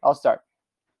 Okay, I'll start.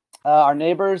 Our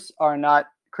neighbors are not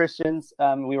Christians.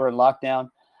 We were in lockdown.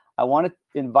 I want to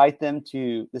invite them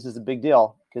to, this is a big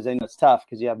deal because they know it's tough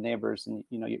because you have neighbors and,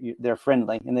 they're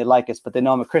friendly and they like us, but they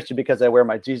know I'm a Christian because I wear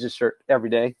my Jesus shirt every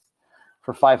day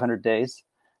for 500 days.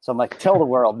 So I'm like, tell the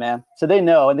world, man. So they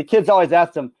know. And the kids always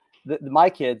ask them, my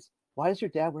kids, why does your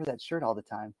dad wear that shirt all the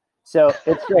time? So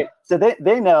it's great. So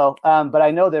they know, but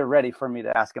I know they're ready for me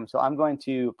to ask them. So I'm going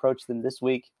to approach them this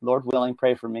week, Lord willing,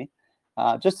 pray for me,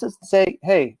 just to say,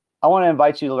 hey, I want to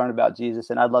invite you to learn about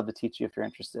Jesus, and I'd love to teach you if you're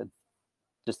interested.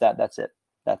 Just that. That's it.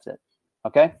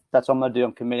 Okay? That's what I'm going to do.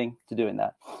 I'm committing to doing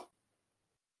that.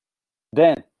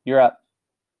 Ben, you're up.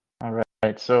 All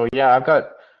right. So, yeah, I've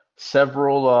got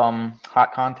several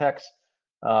hot contacts,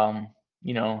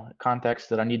 contacts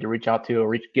that I need to reach out to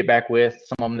or get back with.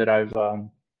 Some of them that I've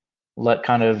let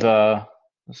kind of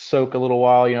soak a little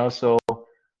while, So I'm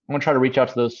going to try to reach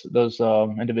out to those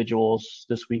individuals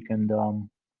this week and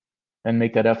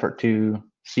make that effort to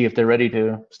see if they're ready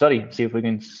to study, see if we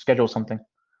can schedule something.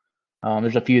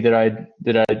 There's a few that I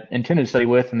intended to study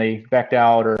with and they backed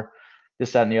out or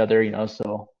this, that, and the other,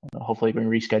 so hopefully we can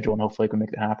reschedule and hopefully we can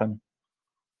make it happen.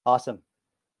 Awesome.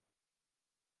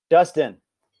 Justin.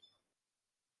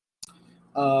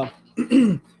 I'm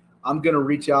going to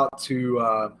reach out to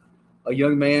a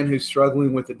young man who's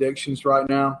struggling with addictions right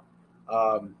now.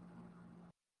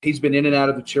 He's been in and out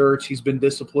of the church. He's been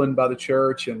disciplined by the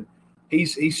church, and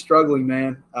he's struggling,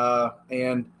 man.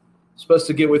 And supposed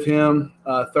to get with him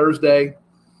Thursday.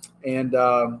 And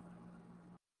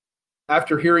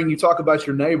after hearing you talk about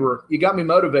your neighbor, you got me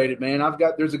motivated, man.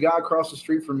 There's a guy across the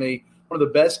street from me, one of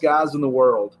the best guys in the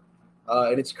world.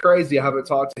 And it's crazy I haven't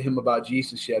talked to him about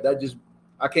Jesus yet.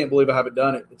 I can't believe I haven't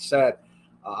done it. It's sad.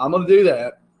 I'm going to do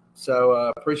that. So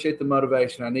appreciate the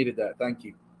motivation. I needed that. Thank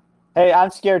you. Hey, I'm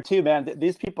scared too, man.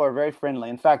 These people are very friendly.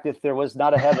 In fact, if there was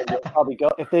not a heaven, they'd probably go.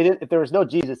 If there was no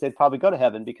Jesus, they'd probably go to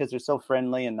heaven because they're so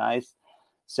friendly and nice.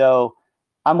 So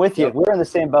I'm with you. We're in the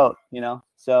same boat,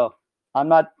 So I'm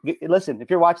not. Listen, if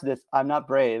you're watching this, I'm not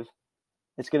brave.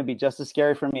 It's going to be just as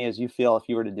scary for me as you feel if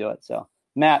you were to do it. So,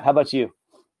 Matt, how about you?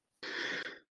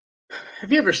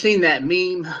 Have you ever seen that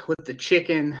meme with the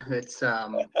chicken that's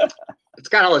it's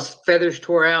got all its feathers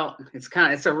tore out?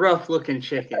 It's a rough looking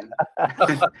chicken.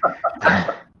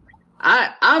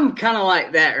 I'm kind of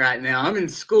like that right now. I'm in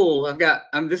school.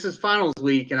 This is finals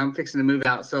week and I'm fixing to move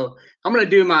out. So I'm going to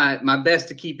do my best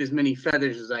to keep as many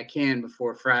feathers as I can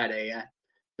before Friday.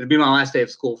 It'll be my last day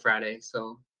of school Friday.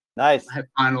 So nice. I have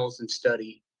finals and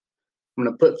study. I'm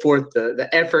going to put forth the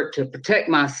effort to protect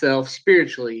myself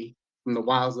spiritually from the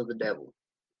wiles of the devil.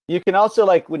 You can also,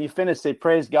 like, when you finish, say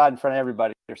praise God in front of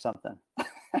everybody or something.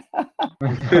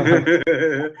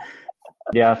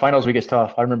 Yeah, finals week is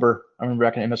tough. I remember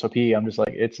back in MSOP, I'm just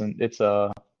like, it's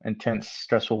a intense,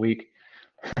 stressful week.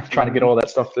 Trying to get all that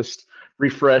stuff just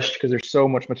refreshed because there's so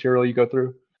much material you go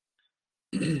through.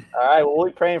 All right, well, we'll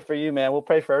be praying for you, man. We'll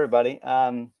pray for everybody.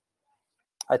 I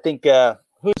think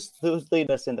who's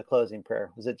leading us in the closing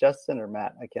prayer? Was it Justin or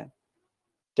Matt? I can't.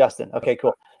 Justin. Okay,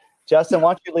 cool. Justin, why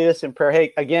don't you lead us in prayer?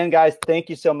 Hey, again, guys, thank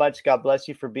you so much. God bless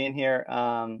you for being here.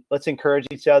 Let's encourage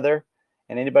each other.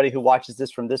 And anybody who watches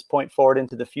this from this point forward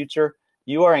into the future,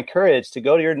 you are encouraged to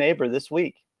go to your neighbor this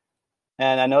week.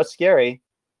 And I know it's scary,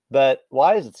 But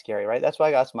why is it scary, right? That's why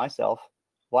I ask myself,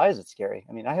 why is it scary?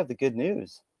 I mean, I have the good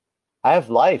news. I have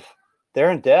life.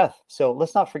 They're in death. So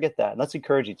let's not forget that. Let's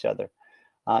encourage each other.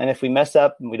 And if we mess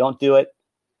up and we don't do it,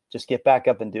 just get back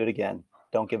up and do it again.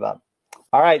 Don't give up.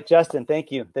 All right, Justin,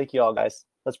 thank you. Thank you all, guys.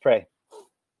 Let's pray.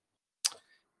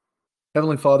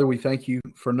 Heavenly Father, we thank you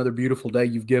for another beautiful day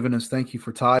you've given us. Thank you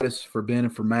for Titus, for Ben,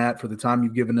 and for Matt, for the time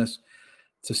you've given us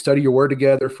to study your word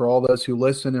together, for all those who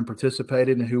listen and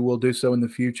participated and who will do so in the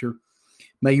future.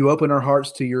 May you open our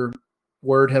hearts to your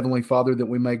word, Heavenly Father, that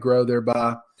we may grow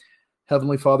thereby.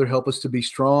 Heavenly Father, help us to be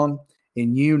strong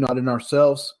in you, not in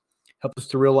ourselves. Help us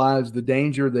to realize the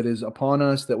danger that is upon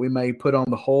us, that we may put on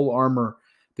the whole armor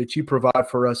that you provide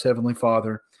for us, Heavenly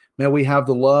Father. May we have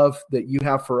the love that you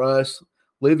have for us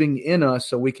living in us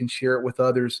so we can share it with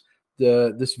others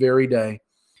this very day.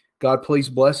 God, please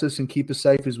bless us and keep us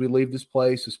safe as we leave this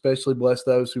place, especially bless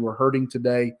those who are hurting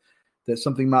today, that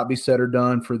something might be said or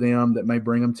done for them that may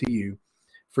bring them to you.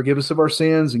 Forgive us of our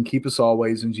sins and keep us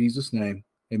always. In Jesus' name,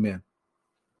 amen.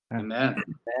 Amen.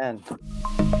 Amen.